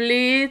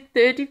 Lovely.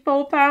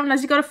 £34.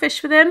 Has he got a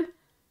fish with him?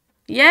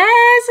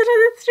 Yes,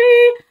 another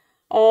 3.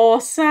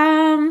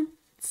 Awesome.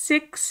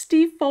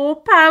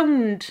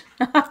 £64.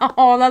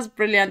 Oh, that's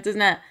brilliant,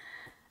 isn't it?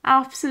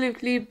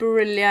 Absolutely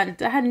brilliant.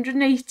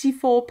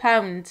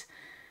 £184.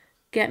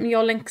 Get me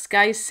your links,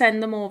 guys.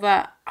 Send them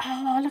over.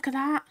 Oh, look at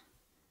that.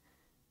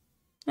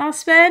 Last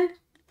spin.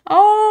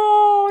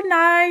 Oh,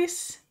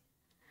 nice.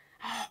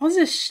 Oh,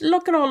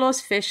 look at all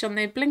those fish on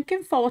there.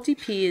 Blinking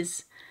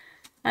 40p's.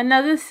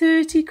 Another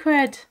 30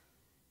 quid.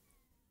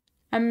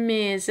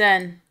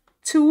 Amazing.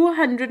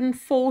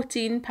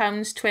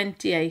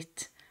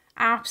 £214.28.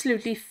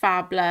 Absolutely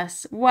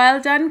fabulous.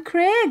 Well done,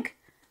 Craig.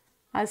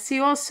 I'll see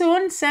you all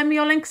soon. Send me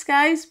your links,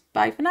 guys.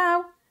 Bye for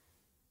now.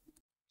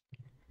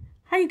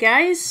 Hi,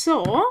 guys.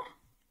 So,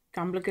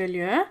 Gambler Girl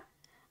here.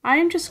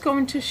 I'm just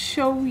going to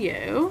show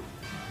you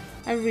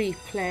a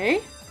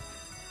replay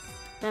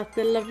that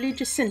the lovely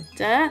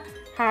Jacinta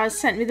has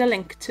sent me the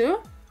link to.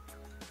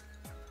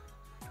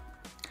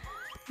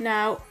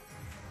 Now,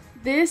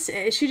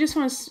 she just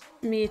wants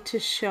me to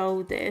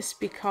show this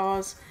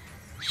because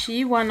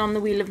she won on the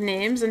Wheel of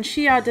Names and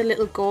she had a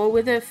little go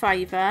with her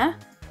fiver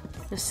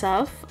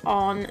herself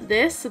on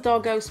this, the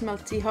Doghouse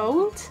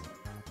multi-hold,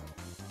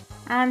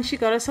 and she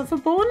got herself a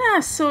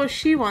bonus, so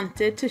she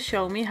wanted to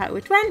show me how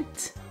it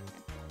went,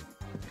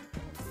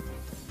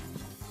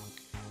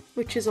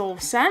 which is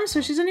awesome. So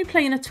she's only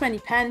playing at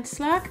 20p,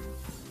 like,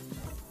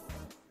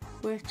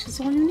 which is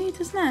all you need,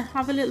 isn't it?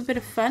 Have a little bit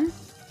of fun.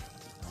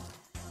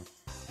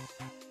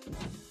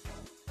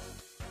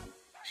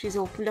 She's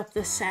opened up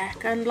the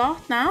second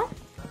lot now.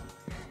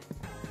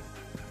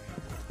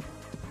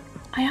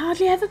 I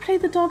hardly ever play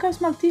the Doghouse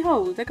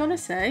multi-hold, I gotta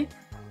say.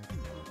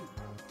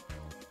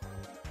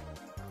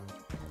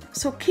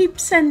 So keep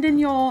sending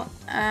your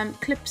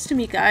clips to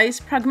me, guys.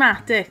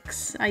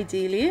 Pragmatics,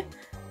 ideally.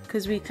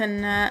 because we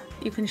can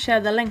you can share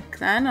the link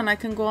then, and I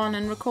can go on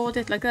and record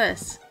it like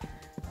this.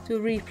 Do a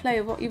replay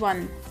of what you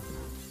won.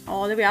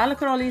 Oh, there we are.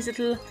 Look at all these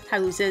little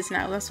houses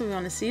now. That's what we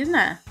want to see, isn't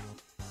it?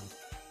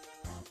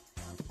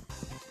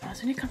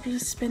 There's only a couple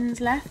of spins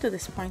left at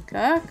this point,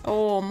 look.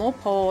 Oh, more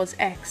paws.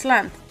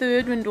 Excellent.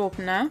 Third window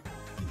open now.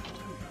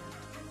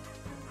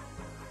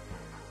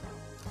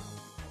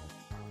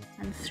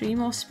 And 3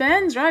 more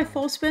spins. Right,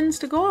 4 spins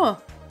to go.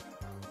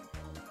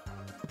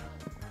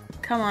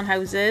 Come on,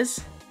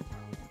 houses.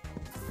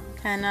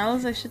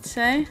 Kennels, I should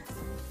say.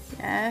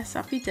 Yes,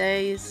 happy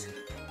days.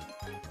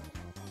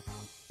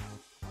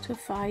 To a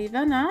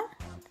 5er now.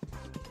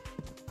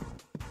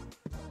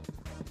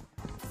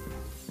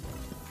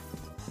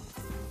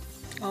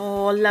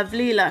 Oh,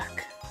 lovely,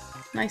 look.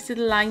 Nice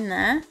little line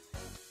there.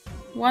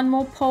 1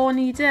 more paw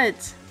needed.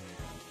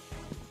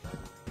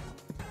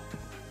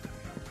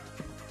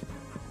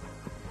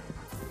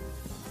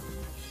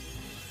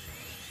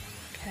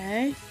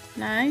 Okay,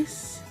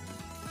 nice.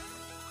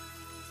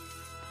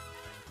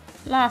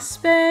 Last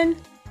spin.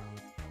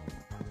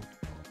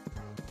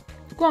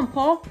 Go on,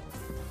 paw.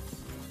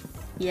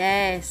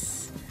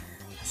 Yes.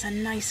 That's a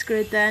nice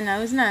grid there now,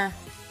 isn't it?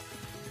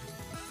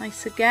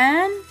 Nice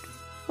again.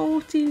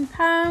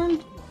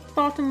 £14.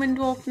 Bottom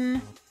window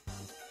open.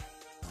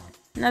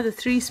 Another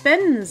 3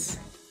 spins.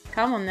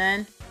 Come on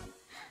then.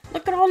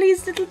 Look at all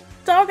these little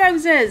dog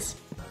houses.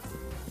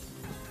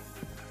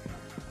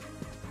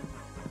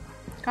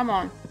 Come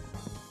on.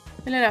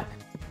 Fill it up.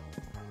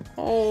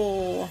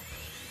 Oh,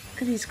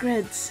 look at these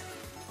grids.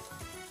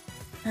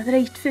 Another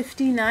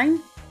 8.59.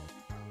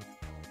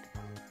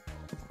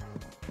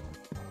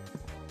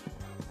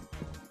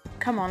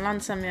 Come on,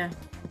 land some here.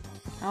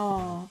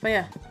 Oh, but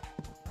yeah.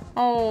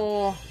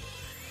 Oh,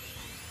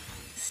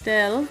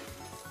 still.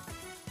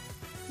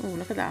 Oh,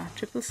 look at that.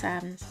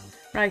 777s.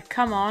 Right,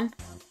 come on.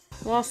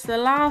 What's the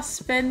last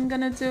spin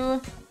gonna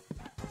do?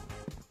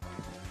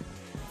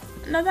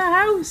 Another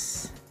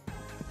house.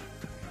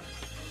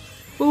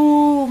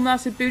 Boom,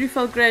 that's a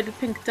beautiful grid with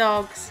pink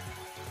dogs.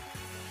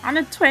 And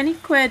a 20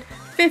 quid.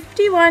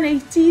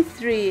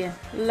 51.83.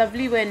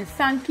 Lovely win.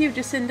 Thank you,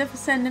 Jacinda, for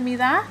sending me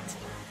that.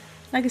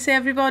 Like I say,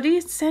 everybody,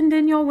 send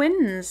in your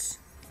wins.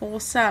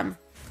 Awesome.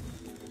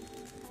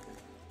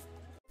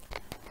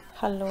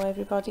 Hello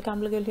everybody,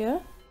 Gambler Girl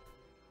here.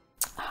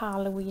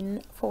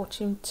 Halloween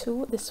Fortune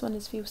 2. This one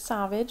is for you,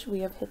 Savage. We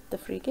have hit the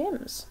free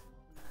games.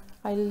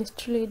 I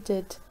literally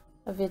did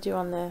a video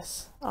on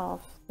this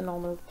of the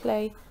normal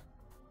play,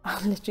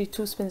 and literally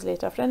 2 spins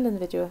later, after ending the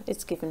video,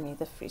 it's given me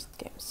the free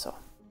games. So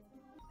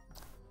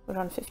we're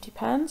on 50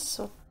 pence,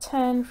 so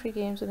 10 free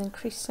games with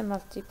increasing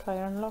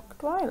multiplier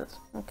unlocked wild.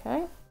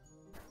 Okay,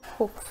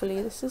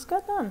 hopefully this is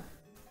good then.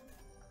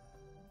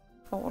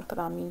 Oh, look at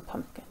that mean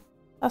pumpkin.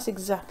 That's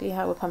exactly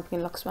how a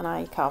pumpkin looks when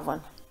I carve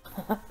one.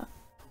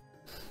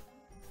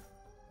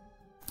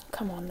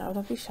 Come on now,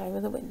 don't be shy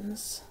with the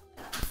wins.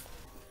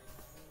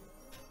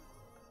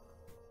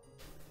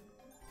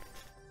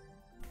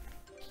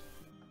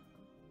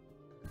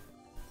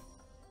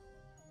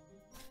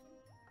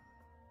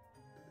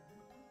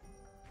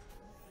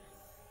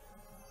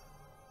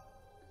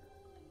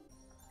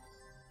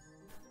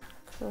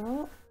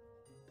 Cool.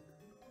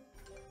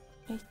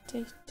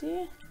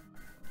 880.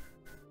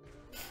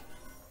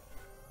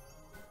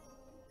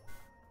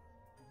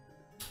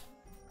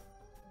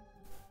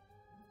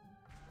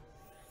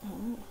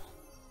 Oh.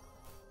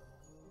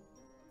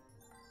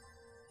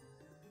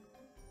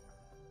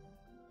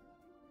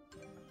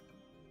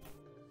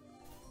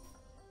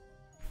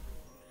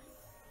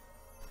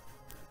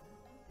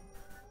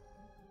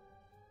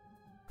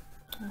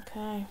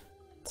 Okay,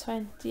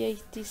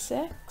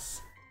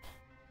 2086.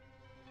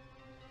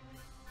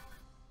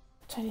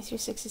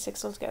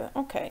 2366 altogether.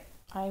 Okay,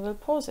 I will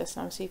pause this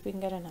now and see if we can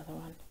get another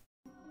one.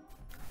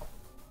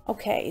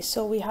 Okay,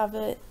 so we have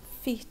a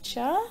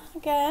feature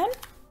again.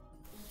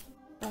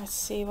 Let's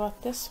see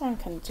what this one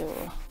can do.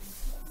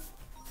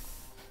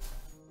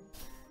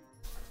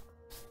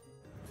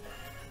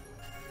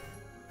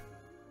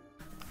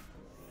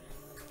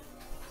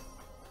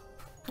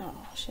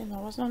 Oh, shit, that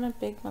wasn't on a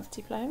big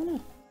multiplier, wasn't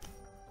it?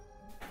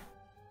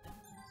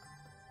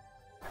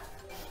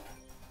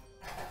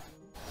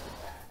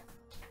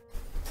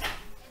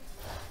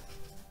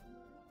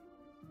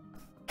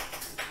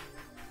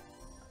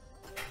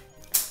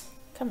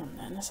 Come on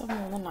then, let's have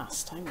more than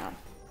last time now.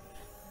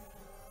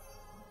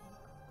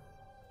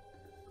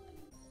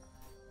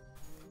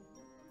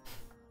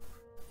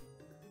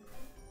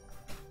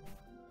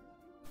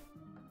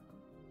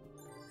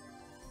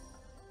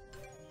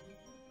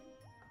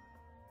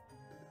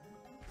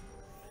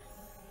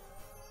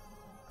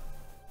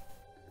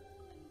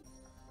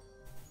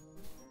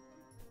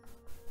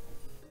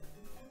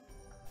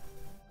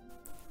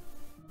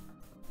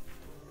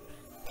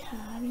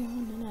 Carry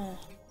on in a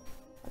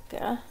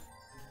okay.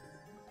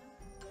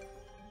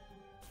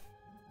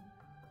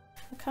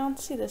 I can't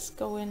see this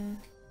going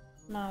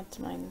mad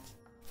to mind.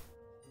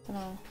 Don't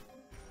know.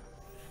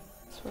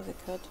 I suppose it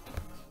could.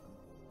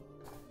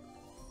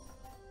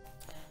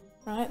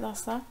 Right,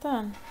 that's that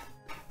then.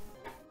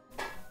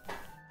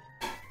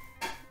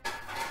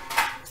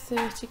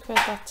 30 quid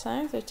that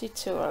time,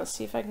 32. I'll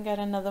see if I can get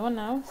another one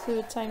now.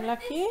 Third time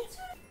lucky.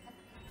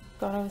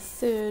 Got our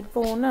third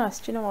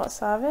bonus. Do you know what,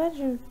 Savage?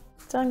 You've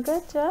done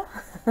good, yeah?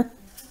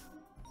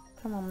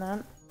 Come on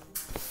then.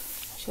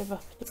 I should have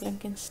upped the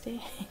blinking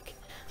stake.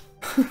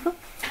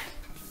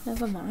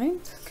 Never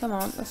mind. Come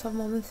on, let's have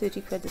more than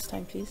 30 quid this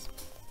time, please.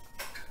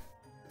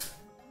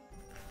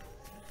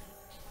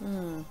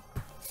 Oh,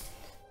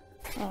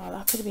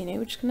 that could have been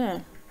huge, couldn't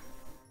it?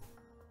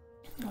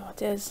 Oh,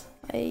 it is.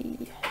 Hey.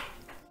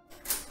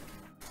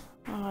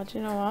 Oh, do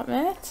you know what,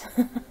 mate?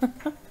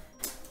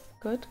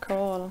 Good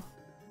call.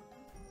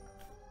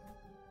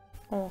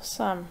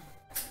 Awesome.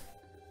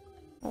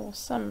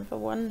 Awesome for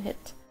one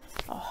hit.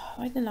 Oh,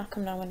 why didn't that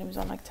come down when it was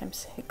on like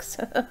times 6?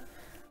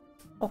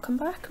 Or come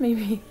back,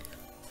 maybe.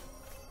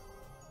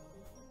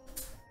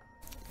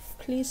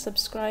 Please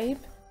subscribe,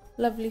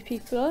 lovely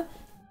people,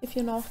 if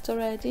you're not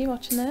already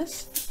watching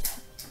this.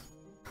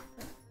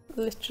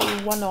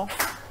 Literally one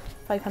off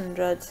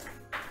 500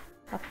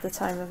 at the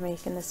time of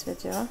making this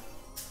video.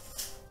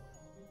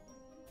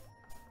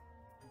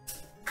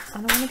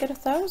 And I want to get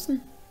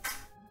 1,000.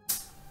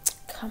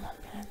 Come on,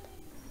 man.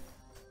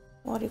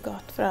 What do you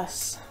got for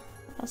us?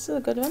 This is a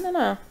good one, isn't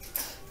it?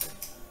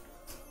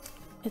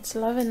 It's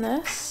loving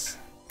this.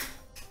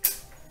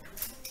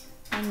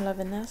 I'm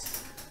loving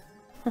this.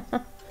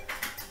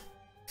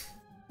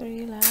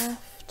 3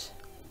 left.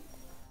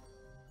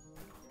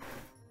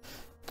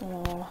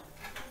 Oh.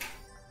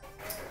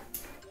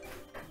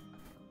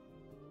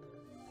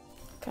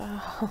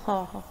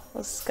 God,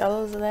 those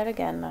skulls are there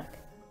again, look.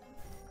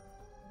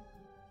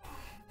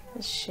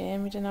 It's a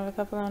shame we didn't have a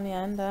couple on the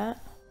end there.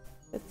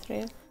 With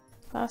 3.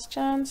 Last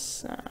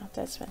chance? No,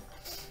 dead spin.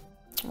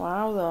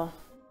 Wow, though.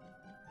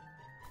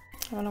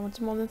 Well, I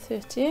wanted more than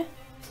 30.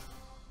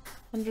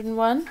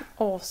 101.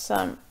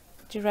 Awesome.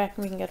 Do you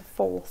reckon we can get a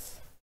 4th?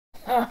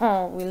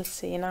 Oh, we'll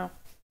see now.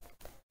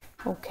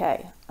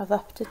 Okay, I've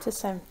upped it to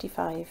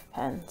 75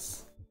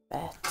 pence.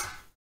 Bet.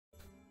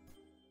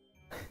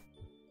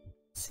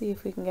 See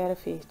if we can get a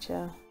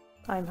feature.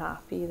 I'm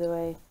happy either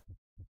way.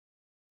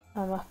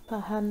 I'm up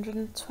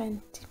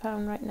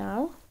 £120 right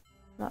now.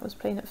 That was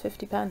playing at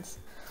 50 pence.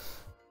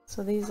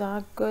 So these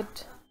are good,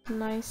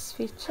 nice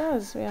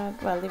features.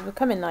 Well, they were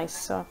coming nice,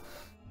 so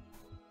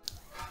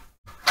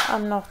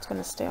I'm not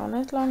going to stay on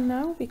it long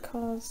now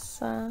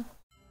because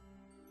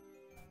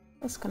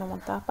it's going to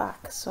want that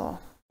back. So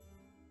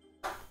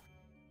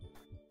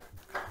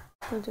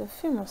we'll do a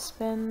few more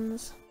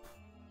spins.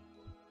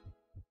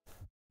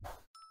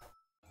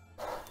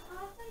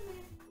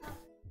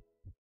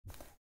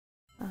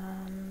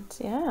 And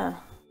yeah,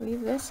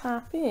 leave this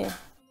happy.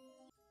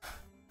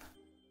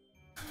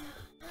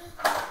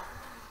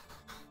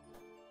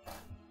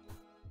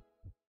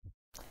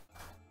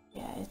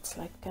 Yeah, it's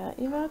like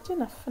you've had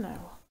enough for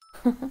now.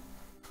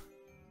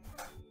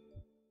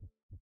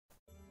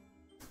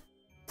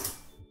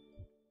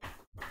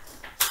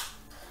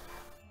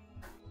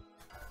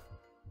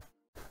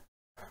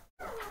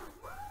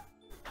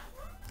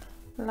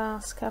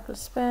 Last couple of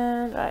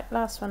spins. Right,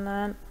 last one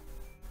then.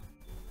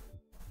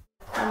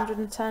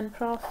 110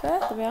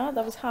 profit. There we are.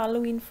 That was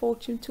Halloween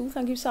Fortune 2.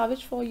 Thank you,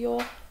 Savage, for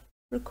your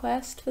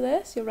request for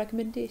this, your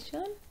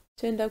recommendation.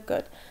 Turned out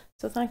good.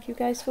 So thank you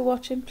guys for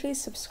watching. Please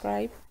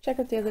subscribe, check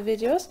out the other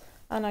videos,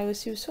 and I will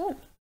see you soon.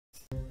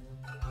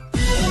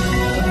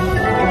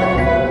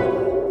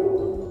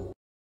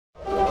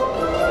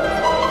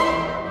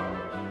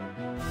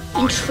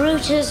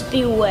 Intruders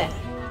beware.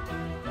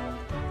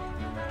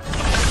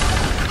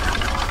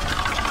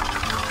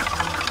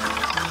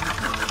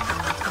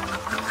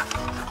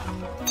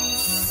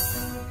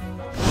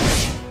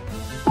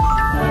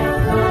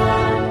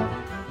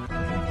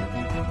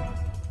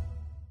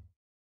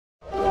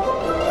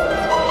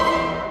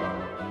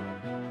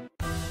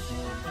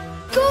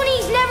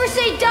 Never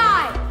say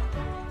die!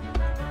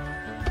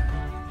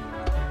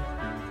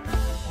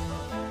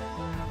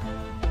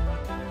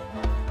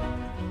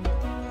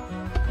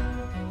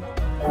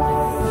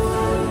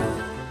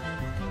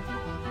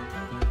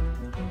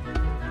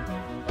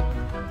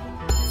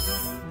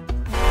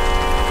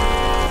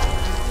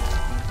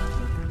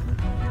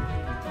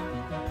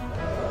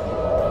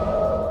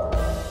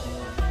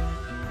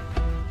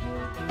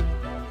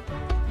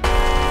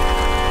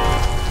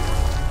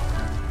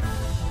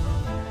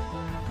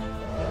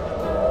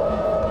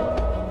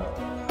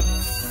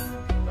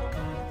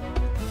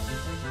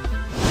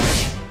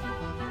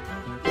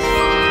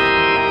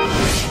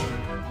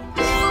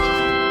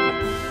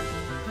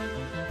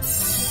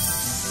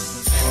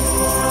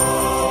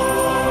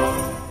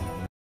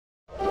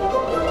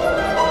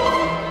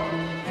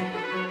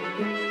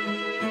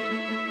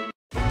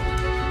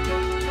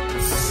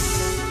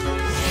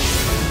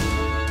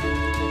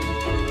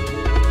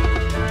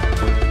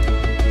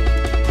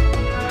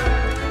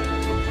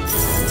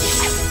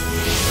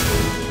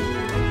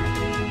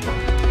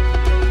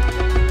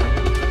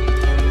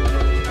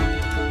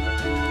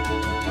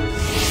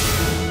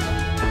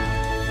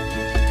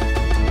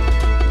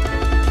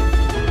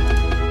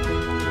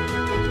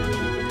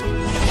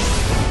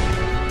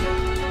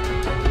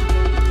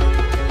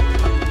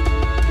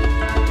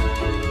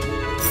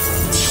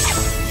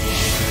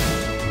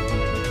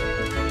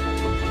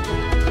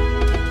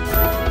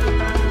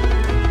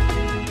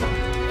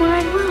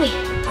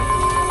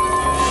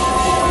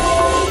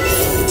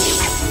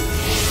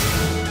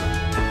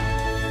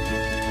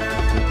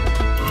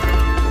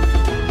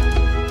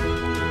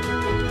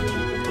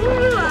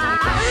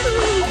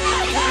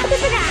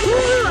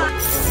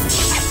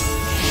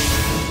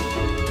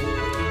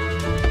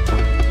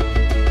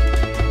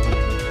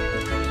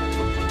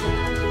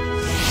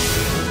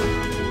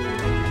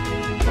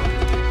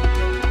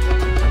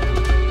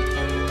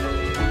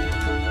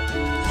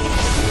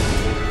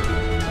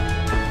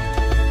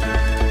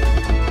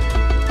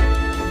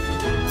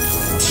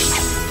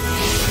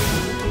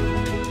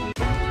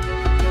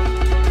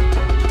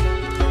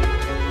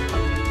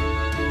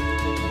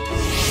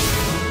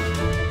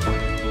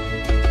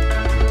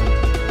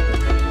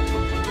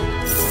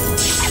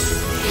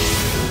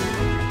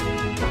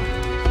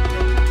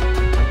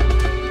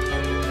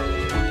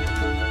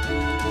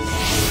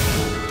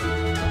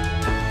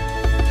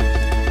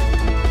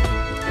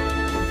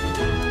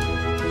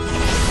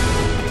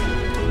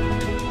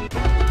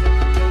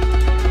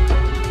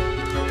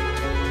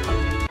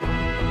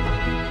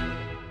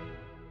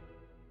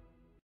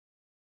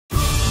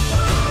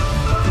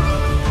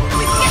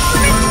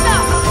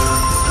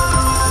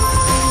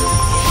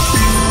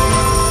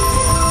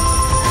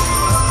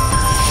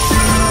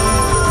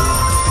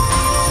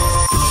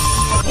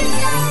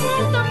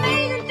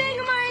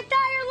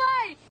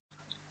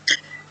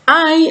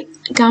 Hi,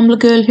 Gambler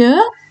Girl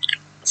here.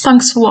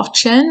 Thanks for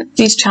watching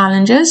these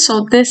challenges.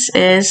 So this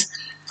is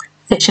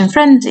Fishing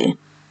Frenzy,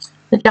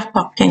 the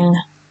jackpot king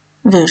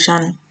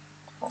version.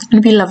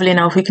 It'd be lovely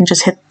now if we can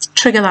just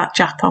trigger that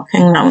jackpot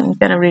king now and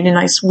get a really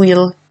nice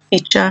wheel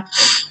feature.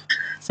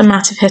 Some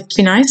massive hits would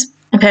be nice.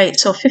 Okay,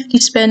 so 50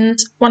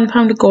 spins,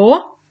 £1 to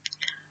go.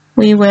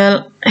 We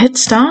will hit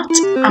start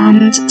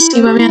and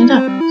see where we end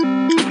up.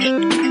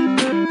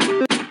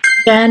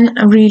 Again,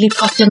 a really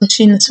popular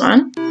machine, this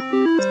one.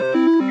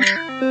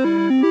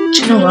 Do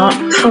you know what?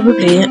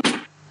 Probably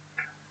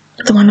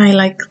the one I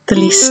like the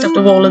least out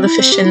of all of the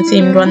fishing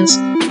themed ones.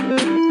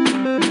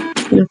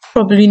 You'll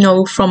probably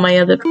know from my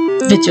other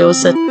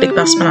videos that Big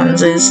Bass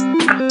Bonanza is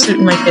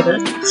absolutely my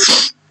favourite.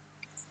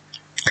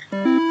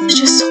 It's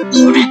just so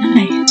boring, isn't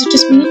it? Is it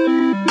just me?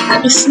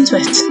 Listen to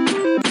it.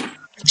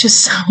 It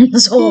just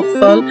sounds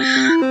awful.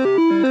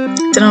 I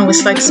don't know,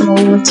 it's like some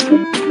old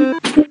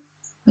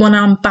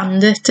one-armed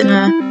bandit in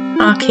an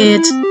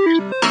arcade.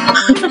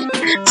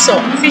 So,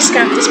 3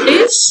 scatters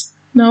please.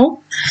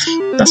 No,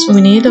 that's what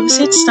we need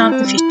obviously to start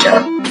the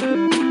feature.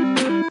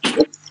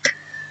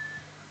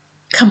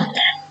 Come on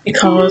then,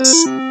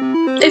 because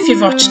if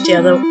you've watched the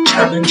other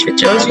challenge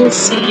videos, you'll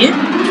see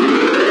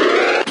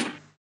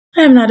I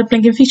haven't had a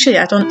blinking feature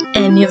yet on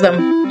any of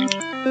them.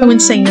 How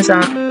insane is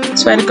that? I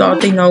swear to God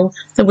they know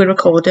that we're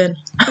recording.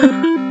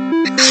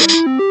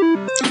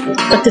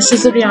 But this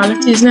is the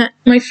reality, isn't it,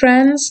 my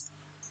friends?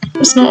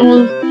 It's not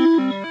all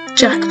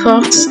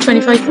jackpots,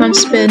 £25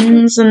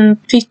 spins and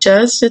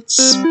features.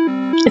 It's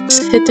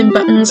hitting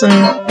buttons and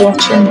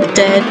watching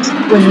dead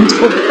wins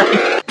all the time.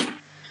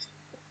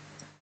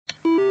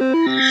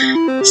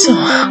 So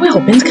we're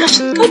hoping to catch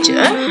the good,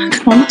 yeah?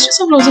 Come on, let's just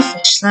have loads of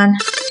fish then.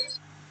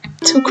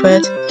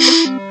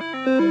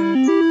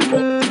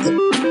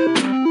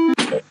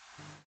 £2.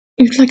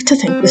 You'd like to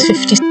think with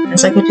 50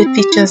 spins I could hit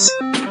features.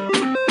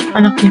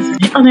 I'm not being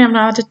funny. And I haven't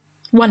added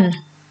one.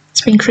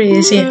 It's been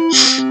crazy.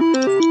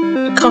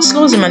 It costs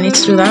loads of money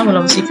to do that. Well,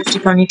 obviously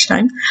 £50 each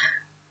time.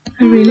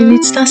 I really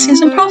need to start seeing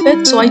some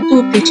profit, so I do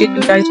appreciate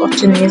you guys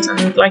watching these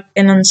and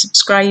liking and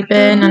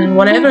subscribing and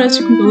whatever else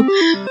you can do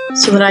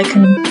so that I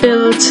can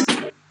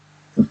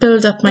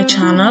build up my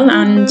channel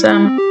and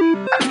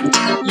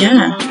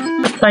yeah,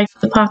 apply for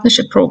the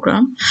partnership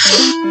program.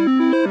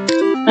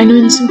 I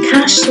earn some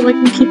cash so I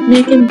can keep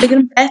making bigger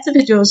and better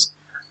videos.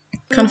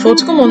 Can't afford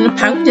to go more than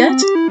 £1 yet.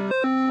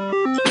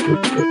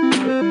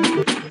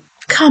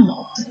 Come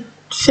on,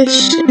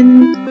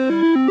 fishing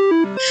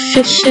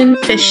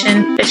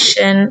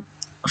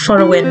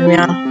for a win we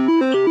are. I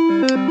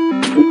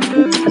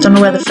don't know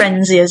where the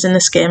frenzy is in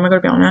this game, I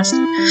gotta be honest.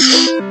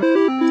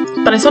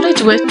 But I thought I'd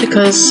do it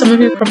because some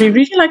of you probably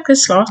really like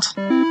this slot.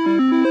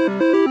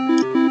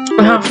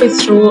 We're halfway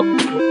through,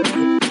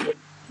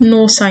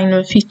 no sign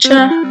of a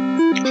feature.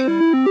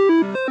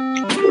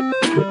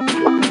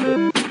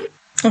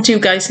 What do you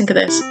guys think of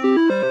this?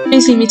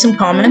 Please leave me some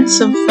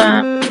comments of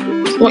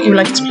what you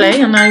like to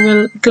play and I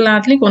will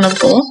gladly go and have a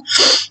go.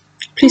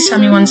 Please tell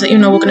me ones that you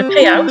know are going to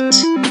pay out.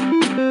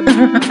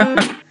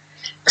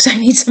 Because I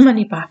need some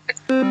money back.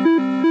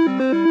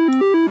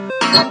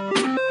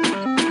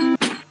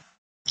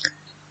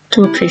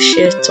 Do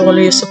appreciate all of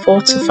your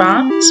support so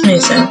far. It's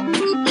amazing.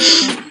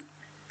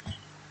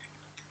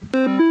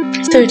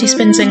 30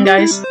 spins in,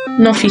 guys.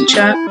 No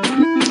feature.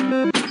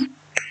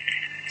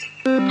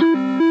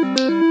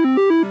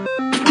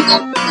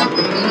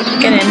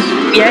 Get in.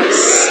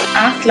 Yes,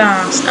 at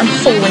last. And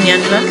 4 in the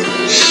end, look.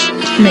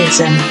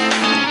 Amazing.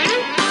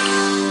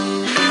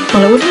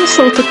 Well, I wouldn't have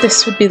thought that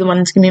this would be the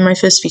one to give me my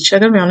first feature, I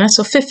gotta be honest.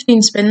 So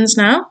 15 spins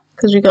now,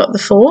 because we got the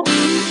 4.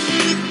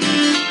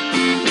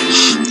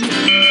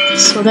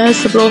 So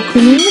there's the bloke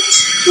we need.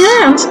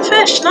 Yeah, and some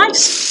fish,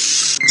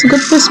 nice. It's a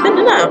good first spin,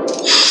 isn't it?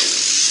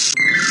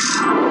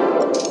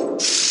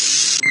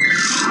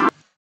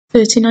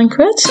 39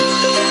 quid.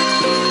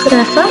 Good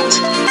effort.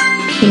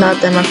 We'll add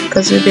them up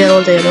because we'll be here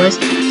all day otherwise.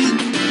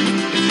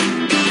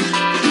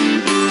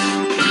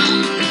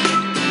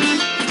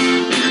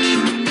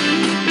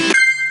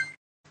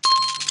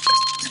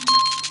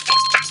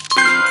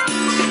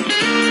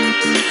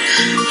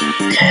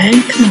 Okay,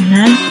 come on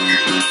then.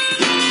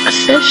 A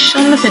fish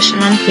on the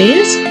fisherman,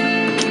 please.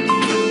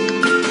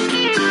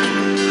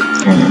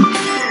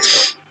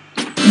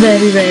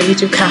 Very rarely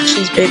do catch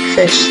these big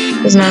fish,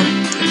 isn't it?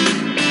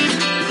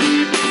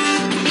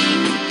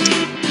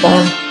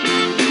 On.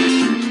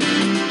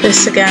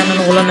 This again, an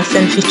all or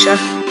nothing feature.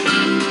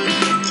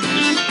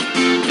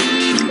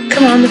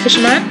 Come on, the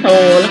fisherman.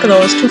 Oh, look at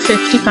those,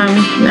 £250.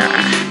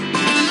 Nah.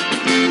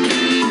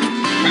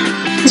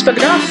 He's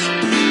buggered off.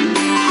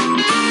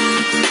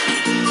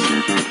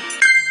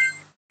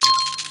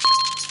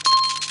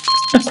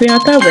 Look, we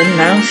had that win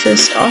now,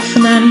 first off,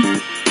 and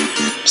then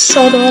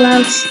sod all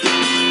else.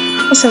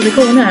 That's how they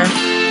go now.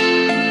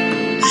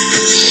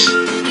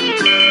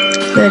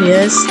 There he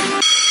is.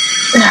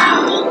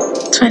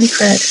 20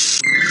 quid.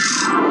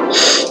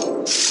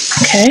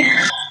 Okay.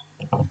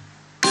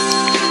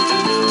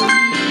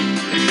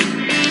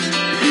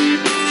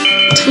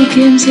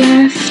 games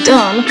left.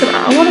 Oh, look at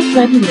that. What a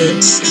bloody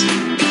waste.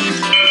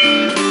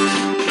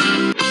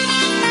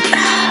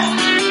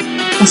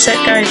 That's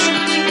it, guys.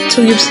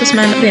 2 useless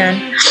men at the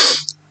end.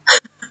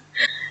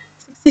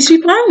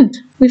 £63.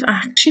 We've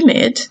actually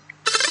made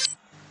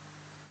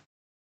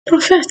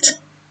profit.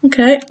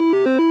 Okay.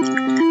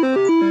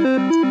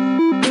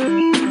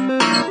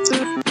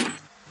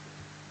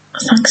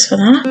 Thanks for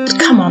that.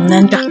 Come on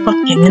then, jackpot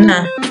king in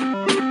there.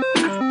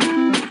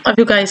 Have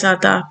you guys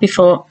had that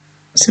before?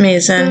 It's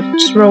amazing.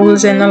 Just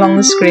rolls in along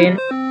the screen.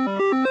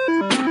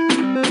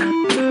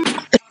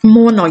 It's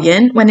more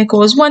annoying when it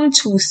goes 1,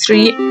 2,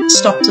 3,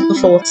 stops at the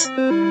 4th.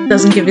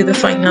 Doesn't give you the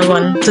final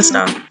one to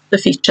start the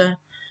feature.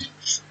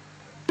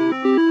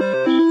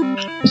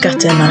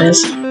 Gutting, that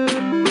is.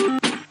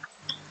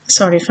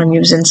 Sorry if I'm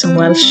using some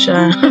Welsh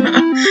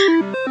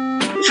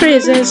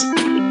phrases.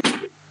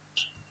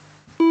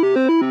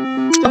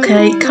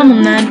 Okay, come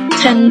on then.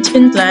 10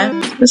 spins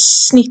left. Let's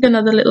sneak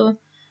another little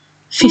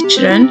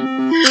feature in.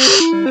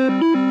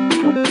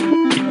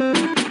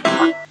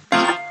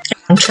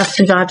 I'm chuffed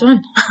we've had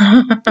one.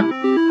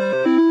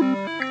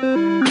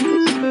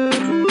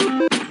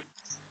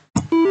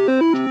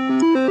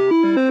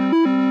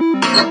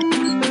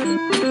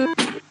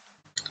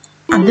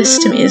 And this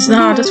to me is the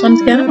hardest one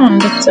to get on,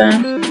 but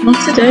not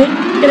today.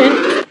 Get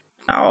in.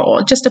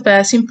 Oh, just a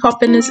bear seen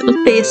popping his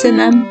little face in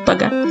then.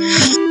 Bugger.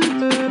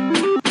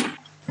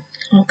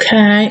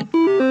 Okay.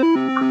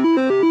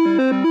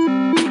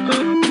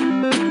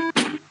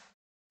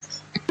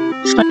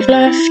 Five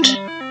left.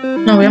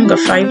 No, we haven't got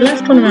 5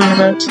 left. What am I on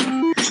about?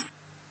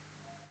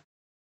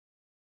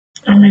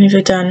 How many have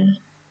we done?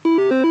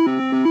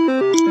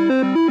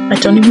 I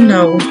don't even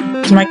know.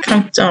 Is my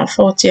count? Oh,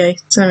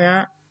 48. There we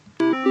are.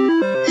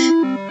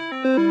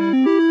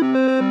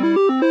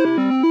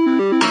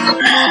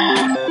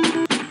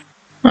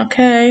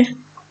 Okay.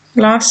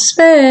 Last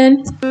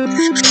spin.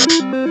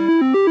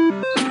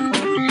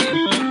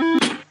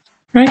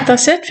 Right,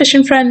 that's it.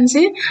 Fishing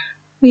Frenzy.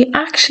 We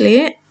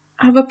actually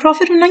have a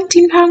profit of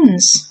 £19.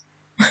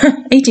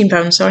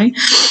 £18, sorry.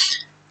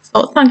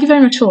 So thank you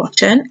very much for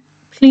watching.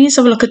 Please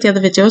have a look at the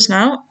other videos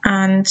now,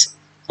 and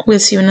we'll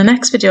see you in the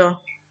next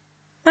video.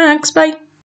 Thanks, bye.